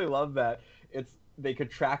I really love that they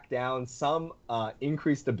could track down some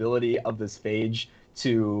increased ability of this phage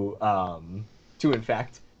to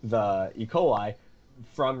infect the E. coli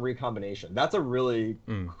from recombination. That's a really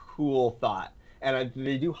Mm. cool thought, and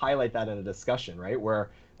they do highlight that in a discussion, right, where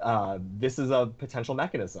this is a potential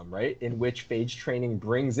mechanism, right, in which phage training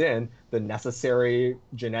brings in the necessary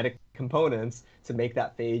genetic components to make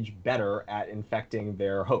that phage better at infecting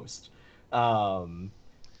their host. Um,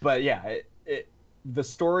 but yeah, the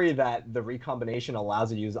story that the recombination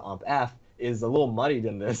allows you to use OmpF is a little muddied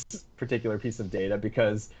in this particular piece of data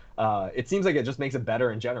because it seems like it just makes it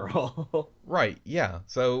better in general. Right. Yeah.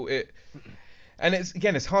 So it and it's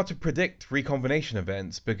again it's hard to predict recombination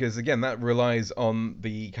events because again that relies on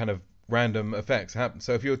the kind of random effects happen.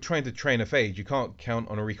 So if you're trying to train a phage, you can't count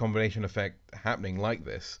on a recombination effect happening like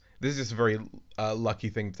this. This is just a very lucky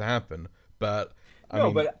thing to happen. But I No,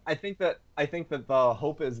 mean, but I think that the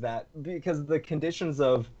hope is that because the conditions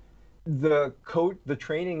of the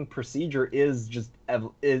training procedure is just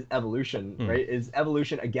is evolution, Hmm. right? Is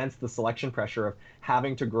evolution against the selection pressure of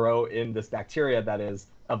having to grow in this bacteria that is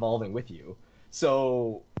evolving with you.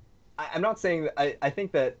 So I'm not saying that I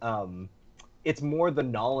think that it's more the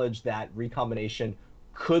knowledge that recombination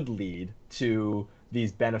could lead to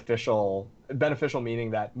these beneficial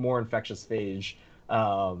meaning that more infectious phage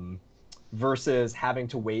um, versus having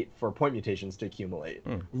to wait for point mutations to accumulate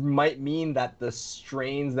Hmm. might mean that the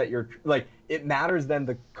strains that you're like it matters then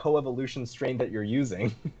the coevolution strain that you're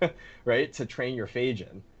using right to train your phage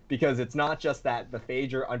in because it's not just that the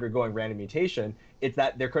phage are undergoing random mutation, it's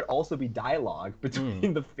that there could also be dialogue Hmm.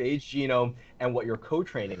 between the phage genome and what you're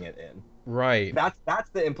co-training it in. Right. That's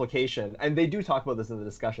the implication, and they do talk about this in the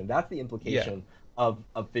discussion. That's the Yeah. implication of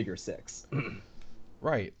figure 6.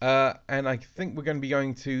 Right. And I think we're going to be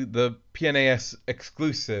going to the PNAS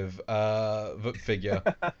exclusive figure.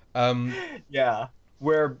 Um, Yeah,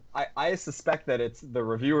 where I suspect that it's the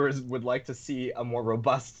reviewers would like to see a more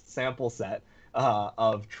robust sample set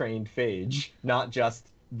of trained phage, not just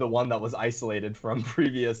the one that was isolated from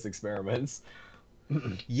previous experiments.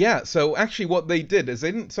 Yeah, so actually what they did is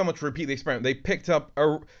they didn't so much repeat the experiment, they picked up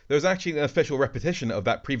there was actually an official repetition of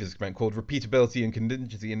that previous experiment called Repeatability and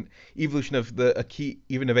Contingency and Evolution of a Key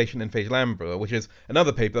Innovation in Phage Lambda, which is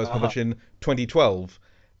another paper that was Uh-huh. published in 2012.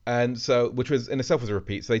 And so which was in itself was a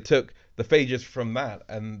repeat. So they took the phages from that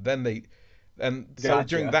and then so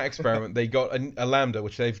during Gotcha. that experiment they got a lambda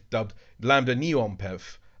which they've dubbed lambda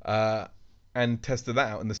neompef, and tested that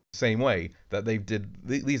out in the same way that they did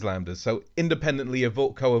these lambdas. So independently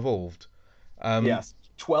co-evolved. Um, Yes,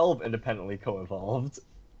 12 independently co-evolved,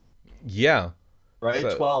 yeah. right?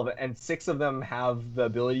 So 12, and 6 of them have the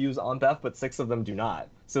ability to use OnBef, but 6 of them do not.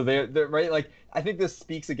 So they're right. Like I think this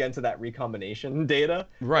speaks again to that recombination data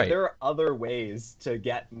that right. there are other ways to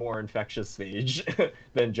get more infectious phage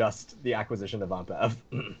than just the acquisition of OnBef.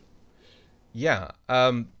 Yeah.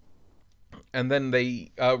 And then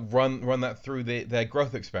they run that through their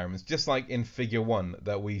growth experiments, just like in Figure One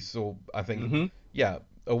that we saw. I think, Hmm. yeah,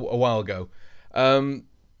 a while ago. Um,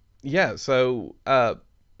 yeah. So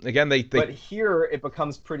again, they But here it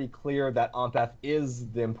becomes pretty clear that OnBef is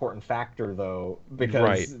the important factor, though, right.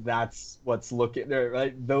 because that's what's looking there.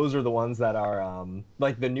 Right? Those are the ones that are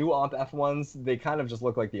like the new OnBef ones. They kind of just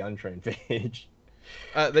look like the untrained phage.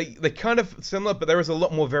 They kind of similar, but there is a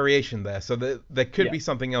lot more variation there. So there could Yeah. be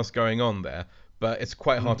something else going on there, but it's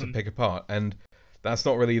quite hard to Hmm. pick apart, and that's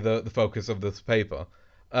not really the focus of this paper.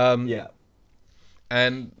 Um, Yeah.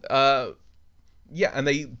 and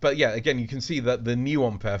yeah, but yeah, again, you can see that the new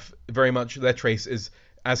Ompef very much their trace is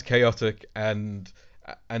as chaotic and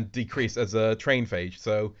decreased as a train phage.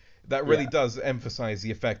 So that really Yeah. does emphasize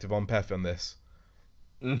the effect of Ompef on this.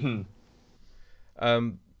 Hmm.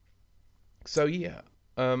 Um, so yeah,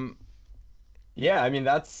 um, Yeah. I mean,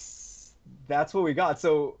 that's what we got.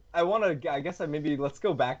 So I want to. I guess I maybe let's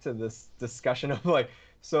go back to this discussion of like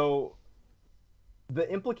so the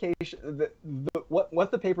implication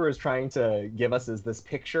what the paper is trying to give us is this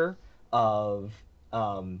picture of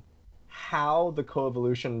um, how the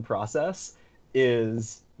coevolution process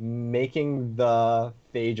is making the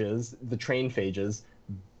phages, the trained phages,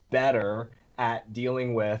 better at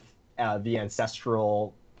dealing with the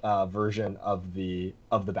ancestral version of the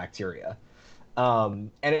bacteria, and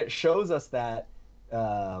it shows us that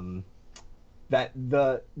um, that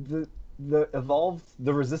the evolved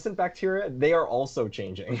the resistant bacteria they are also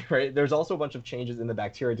changing right there's also a bunch of changes in the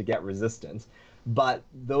bacteria to get resistant but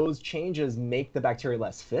those changes make the bacteria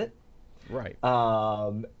less fit right,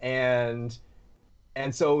 and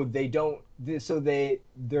so they don't so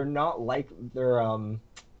they're not like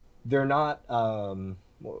they're not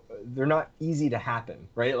they're not easy to happen,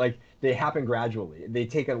 right? Like they happen gradually. They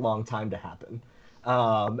take a long time to happen,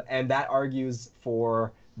 and that argues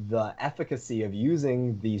for the efficacy of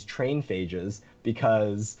using these train phages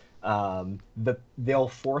because they'll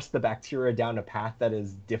force the bacteria down a path that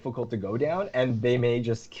is difficult to go down, and they may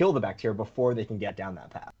just kill the bacteria before they can get down that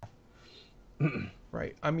path.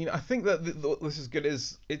 right. I mean, I think that this is good.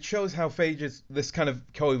 Is it shows how phages, this kind of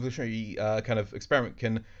co-evolutionary kind of experiment,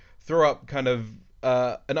 can throw up kind of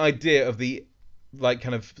an idea of the like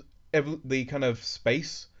kind of the kind of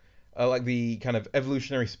space, like the kind of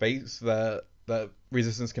evolutionary space that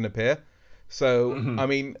resistance can appear. So, Hmm. I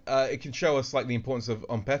mean, it can show us like the importance of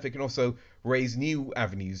ONPEF. It can also raise new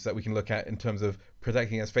avenues that we can look at in terms of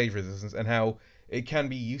protecting against phage resistance and how it can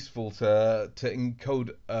be useful to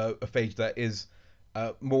encode a phage that is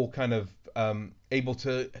more kind of able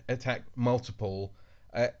to attack multiple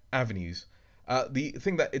avenues. The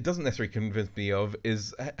thing that it doesn't necessarily convince me of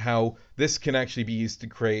is how this can actually be used to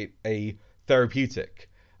create a therapeutic.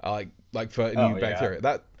 like for new Oh yeah. bacteria.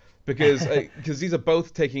 That because these are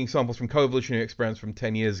both taking samples from coevolutionary experiments from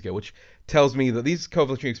 10 years ago, which tells me that these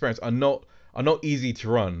coevolutionary experiments are not easy to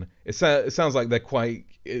run. It sounds like they're quite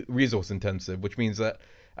resource intensive, which means that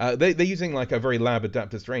they're using like a very lab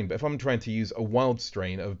adapted strain. But if I'm trying to use a wild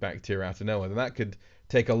strain of bacteria out of nowhere, then that could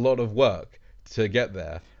take a lot of work to get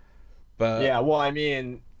there. But Yeah, well, I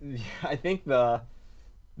mean, I think the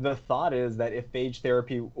thought is that if phage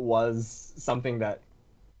therapy was something that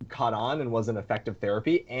caught on and was an effective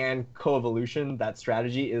therapy and coevolution, that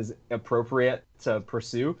strategy is appropriate to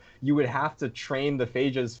pursue, you would have to train the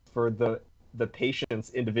phages for the patient's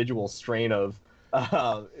individual strain of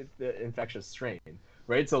the infectious strain,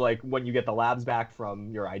 right? So like when you get the labs back from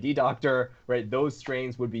your ID doctor, right, those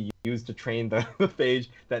strains would be used to train the phage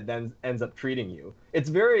that then ends up treating you. It's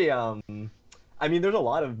very I mean, there's a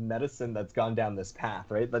lot of medicine that's gone down this path,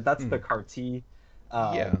 right? But that's the mm, CAR T,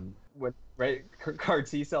 yeah, when right CAR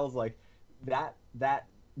T cells like that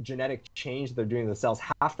genetic change they're doing to the cells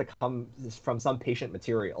have to come from some patient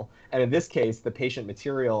material, and in this case, the patient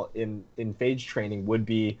material in phage training would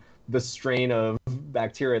be the strain of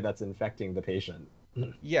bacteria that's infecting the patient.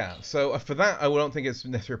 yeah. So for that, I don't think it's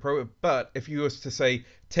necessarily appropriate. But if you was to say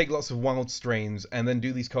take lots of wild strains and then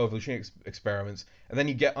do these coevolution experiments, and then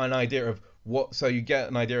you get an idea of what, so you get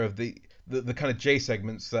an idea of the kind of J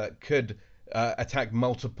segments that could attack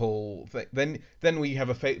multiple. Then when you have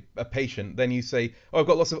a patient, then you say, oh, I've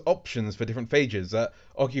got lots of options for different phages that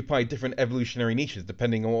occupy different evolutionary niches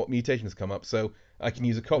depending on what mutations come up. So I can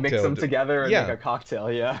use a Mix cocktail. them together and make Yeah, a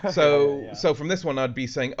cocktail. Yeah, yeah, so yeah. so from this one, I'd be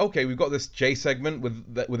saying, okay, we've got this J segment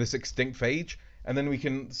with this extinct phage, and then we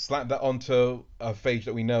can slap that onto a phage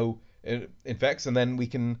that we know infects, and then we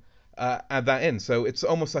can add that in. So it's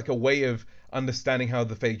almost like a way of understanding how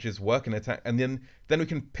the phages work and attack, and then we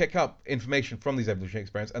can pick up information from these evolutionary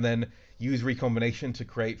experiments, and then use recombination to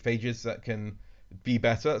create phages that can be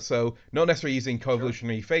better. So not necessarily using Sure.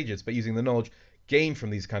 coevolutionary phages, but using the knowledge gained from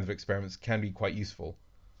these kinds of experiments can be quite useful.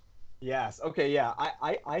 Yes. Okay. Yeah.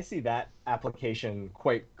 I see that application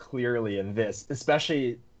quite clearly in this,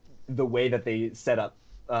 especially the way that they set up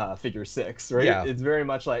figure six, right? Yeah, It's very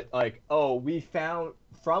much like, oh, we found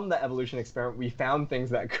from the evolution experiment, we found things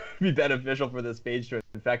that could be beneficial for this phage to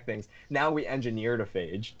infect things. Now we engineered a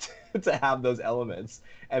phage to have those elements,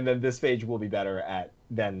 and then this phage will be better at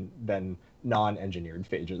than non-engineered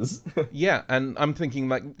phages. yeah, and I'm thinking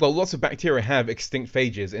like, well, lots of bacteria have extinct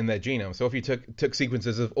phages in their genome. So if you took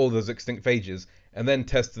sequences of all those extinct phages and then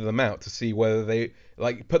tested them out to see whether they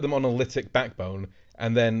like put them on a lytic backbone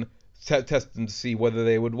and then test them to see whether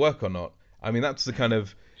they would work or not. I mean, that's the kind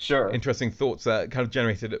of Sure. interesting thoughts that kind of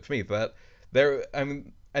generated it for me. That there, I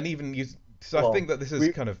mean, and even use. So I think Well, that this is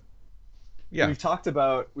we kind of yeah, we've talked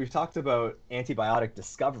about antibiotic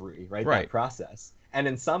discovery, right? That right. process. And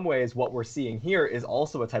in some ways, what we're seeing here is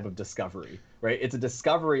also a type of discovery, right? It's a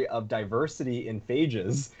discovery of diversity in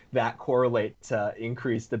phages that correlate to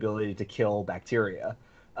increased ability to kill bacteria.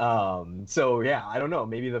 So yeah, I don't know.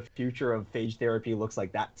 Maybe the future of phage therapy looks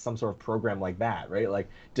like that, some sort of program like that, right? Like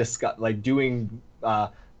discuss, like doing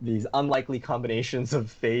these unlikely combinations of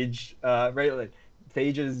phage, right? Like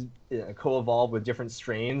phages co-evolve with different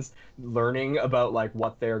strains, learning about like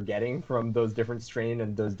what they're getting from those different strain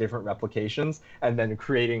and those different replications, and then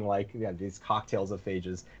creating like yeah, these cocktails of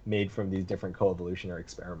phages made from these different co-evolutionary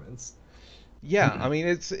experiments. Yeah, I mean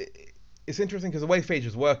it's interesting because the way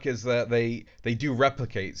phages work is that they do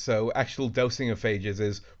replicate. So actual dosing of phages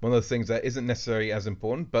is one of those things that isn't necessarily as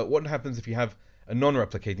important. But what happens if you have a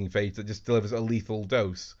non-replicating phage that just delivers a lethal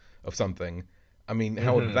dose of something? I mean,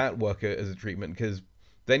 how would Mm-hmm. that work as a treatment? Because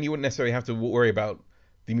then you wouldn't necessarily have to worry about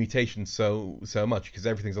the mutation so much because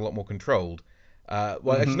everything's a lot more controlled.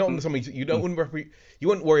 Well, actually, not Mm-hmm. something you don't you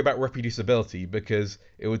wouldn't worry about reproducibility because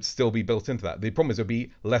it would still be built into that. The problem is it would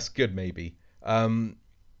be less good maybe. Um,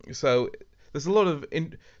 so there's a lot of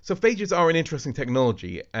so phages are an interesting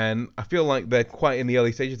technology, and I feel like they're quite in the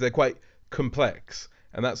early stages. They're quite complex,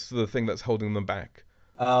 and that's the thing that's holding them back.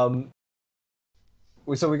 Um,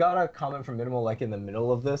 so we got a comment from Minimal like in the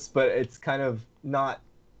middle of this, but it's kind of not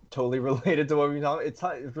totally related to what we talking. It's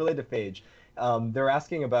related to phage. They're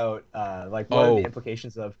asking about like what are the Oh,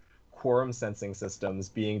 implications of quorum sensing systems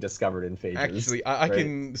being discovered in phages, actually, I right?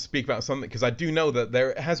 can speak about something because I do know that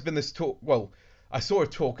there has been this talk. Well, I saw a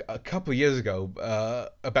talk a couple of years ago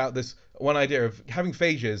about this one idea of having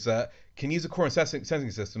phages can use a core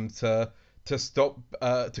sensing system to stop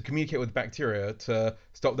to communicate with bacteria to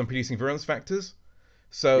stop them producing virulence factors.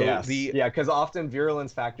 So Yes, the yeah, because often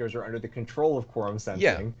virulence factors are under the control of quorum yeah,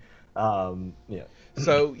 sensing. Yeah.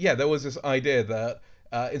 so yeah, there was this idea that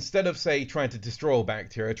instead of say trying to destroy all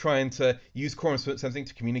bacteria, trying to use quorum sensing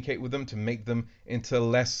to communicate with them to make them into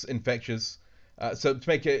less infectious. So to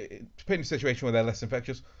make it to put in a situation where they're less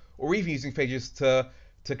infectious, or even using phages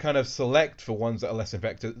to kind of select for ones that are less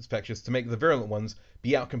infectious to make the virulent ones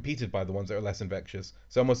be outcompeted by the ones that are less infectious.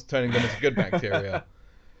 So almost turning them into good bacteria.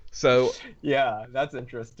 So Yeah, that's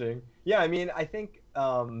interesting. Yeah, I mean, I think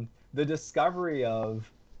the discovery of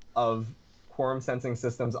quorum sensing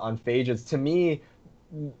systems on phages, to me,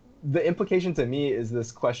 the implication to me is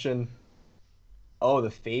this question, oh, the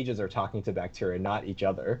phages are talking to bacteria, not each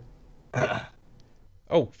other.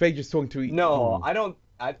 oh, phages talking to No, ooh, I don't.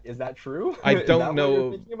 Is that true? I Is don't that what you're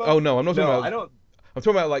know. thinking Oh about? no, I'm not talking No, about. I don't. I'm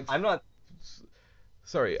talking about like. I'm not.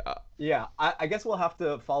 Sorry. Yeah, I guess we'll have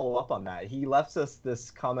to follow up on that. He left us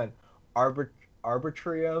this comment, arbit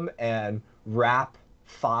arbitrium and rap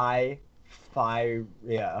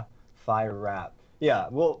yeah, phi rap. Yeah,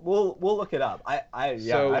 we'll look it up. Yeah, I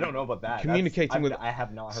So don't know about that. communicating with. I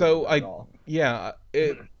have not heard of So that at I all. yeah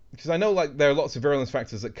it because I know like there are lots of virulence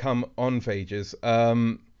factors that come on phages.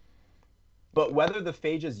 But whether the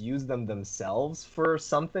phages use them themselves for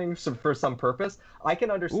something, for some purpose, I can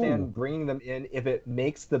Ooh. understand bringing them in if it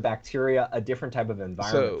makes the bacteria a different type of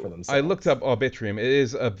environment for So I looked themselves. up arbitrium. It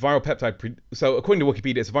is a viral peptide. So according to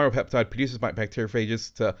Wikipedia, it's a viral peptide produced by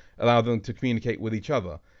bacteriophages to allow them to communicate with each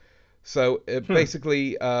other. So it Hmm.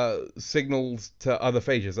 basically signals to other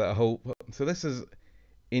phages that a whole. So this is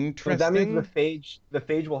But that means interesting. the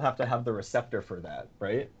phage will have to have the receptor for that,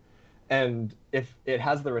 right? And if it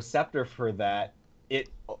has the receptor for that, it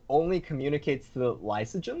only communicates to the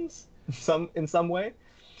lysogens in some way,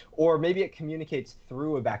 or maybe it communicates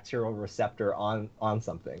through a bacterial receptor on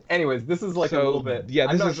something. Anyways, this is like a little So bit. yeah,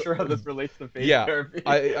 I'm this not is sure how this relates to phage yeah. therapy.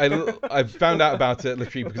 I found out about it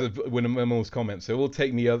literally because of Wimmel's comments. So it will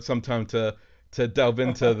take me some time to delve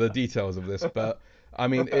into the details of this, but I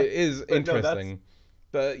mean it is But no, that's interesting.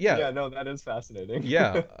 But yeah, yeah, no, that is fascinating.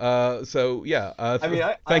 yeah. So yeah. I mean,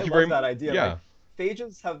 I Thank you love very that idea. yeah. Like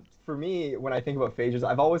phages have, for me, when I think about phages,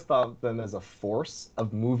 I've always thought of them as a force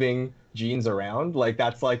of moving genes around. Like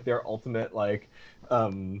that's like their ultimate like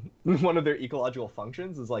one of their ecological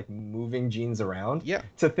functions is like moving genes around. Yeah.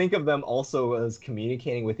 To think of them also as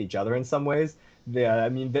communicating with each other in some ways, I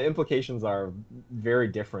mean, the implications are very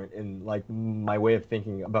different in like my way of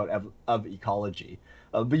thinking about of ecology.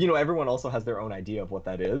 But you know, everyone also has their own idea of what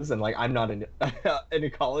that is, and like I'm not an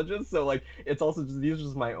ecologist, so like it's also just these are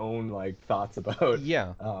just my own like thoughts about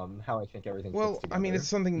Yeah. how I think everything fits Well, I mean, it's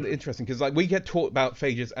together. something interesting because like we get taught about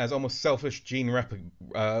phages as almost selfish gene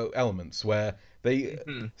elements where they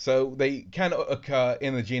Mhm. so they can occur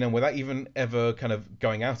in the genome without even ever kind of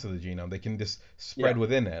going out of the genome. They can just spread Yeah,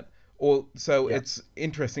 within it. Or so yeah, it's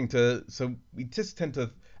interesting to so we just tend to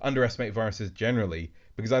underestimate viruses generally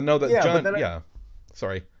because I know that yeah. giant yeah.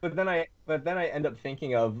 Sorry. But then I end up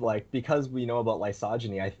thinking of like because we know about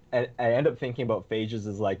lysogeny, I end up thinking about phages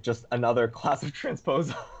as like just another class of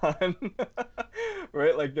transposon,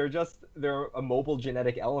 right? Like they're a mobile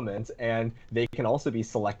genetic element, and they can also be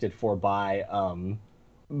selected for by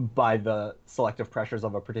the selective pressures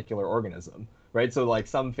of a particular organism, right? So like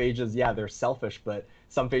some phages, yeah, they're selfish, but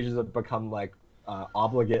some phages have become like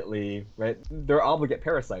obligately, right? They're obligate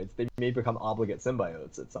parasites. They may become obligate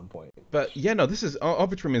symbiotes at some point. But yeah, no, this is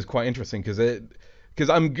Arbitrum is quite interesting because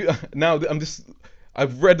now I'm just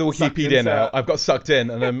I've read the Sucked Wikipedia now. into I've got sucked in,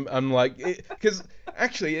 and I'm like because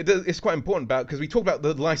actually it's quite important about because we talk about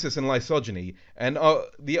the lysis and lysogeny, and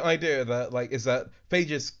the idea that like is that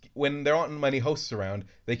phages when there aren't many hosts around,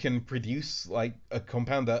 they can produce like a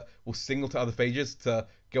compound that will signal to other phages to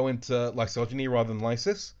go into lysogeny rather than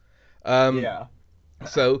lysis. Um, yeah.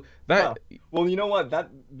 so that Huh. Well, you know what? That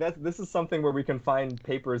this is something where we can find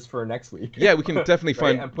papers for next week, yeah, we can definitely right?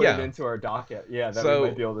 find And put it yeah. into our docket. Yeah, that we might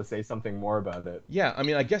So be able to say something more about it. yeah, I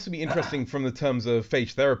mean, I guess it'd be interesting from the terms of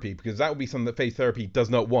phage therapy because that would be something that phage therapy does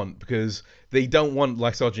not want because they don't want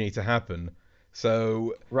lysogeny to happen.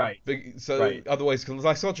 So, Right. so Right. otherwise, because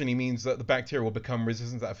lysogeny means that the bacteria will become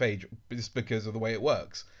resistant to that phage just because of the way it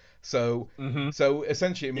works. So, Mm-hmm. so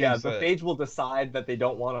essentially, it Yeah, means the that phage will decide that they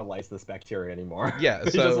don't want to lyse this bacteria anymore. yeah.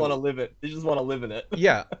 They just want to So live it. They just want to live in it.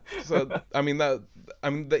 yeah. So I mean that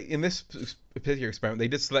in this particular experiment, they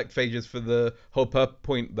did select phages for the whole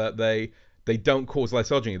point that they don't cause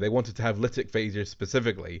lysogeny. They wanted to have lytic phages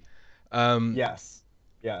specifically. Um, Yes.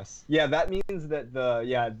 Yes. Yeah, that means that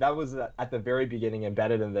that was at the very beginning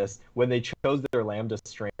embedded in this when they chose their lambda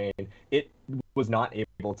strain, it was not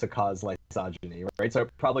able to cause lysogeny, right? So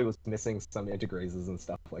it probably was missing some integrases and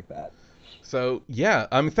stuff like that. So yeah,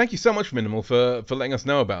 thank you so much, Minimal, for letting us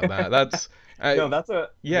know about that. That's No, that's a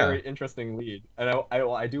yeah, very interesting lead, and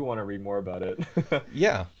I do want to read more about it.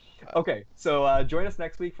 yeah, Okay, so join us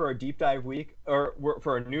next week for our deep dive week, or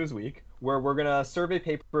for a news week, where we're gonna survey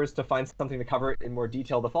papers to find something to cover in more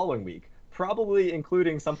detail the following week. Probably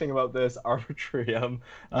including something about this arbitrium,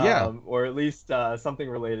 yeah. or at least something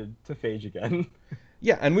related to phage again.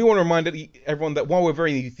 Yeah, and we want to remind everyone that while we're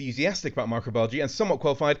very enthusiastic about microbiology and somewhat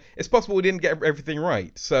qualified, it's possible we didn't get everything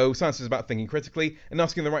right. So science is about thinking critically and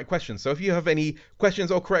asking the right questions. So if you have any questions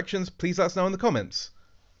or corrections, please let us know in the comments.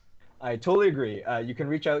 I totally agree. You can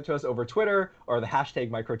reach out to us over Twitter or the hashtag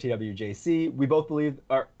 #MicroTWJC. We both believe,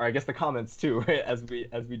 or I guess the comments too, right, as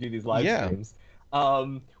we do these live Yeah, streams.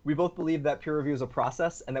 We both believe that peer review is a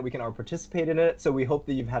process and that we can all participate in it. So we hope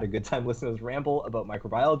that you've had a good time listening to us ramble about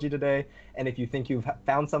microbiology today. And if you think you've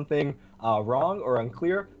found something wrong or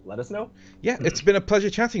unclear, let us know. yeah, it's been a pleasure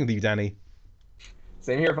chatting with you, Danny.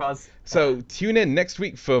 Same here, Foz. So tune in next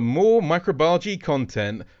week for more microbiology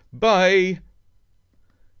content. Bye.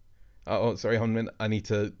 Oh, sorry, 1 minute. I need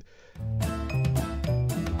to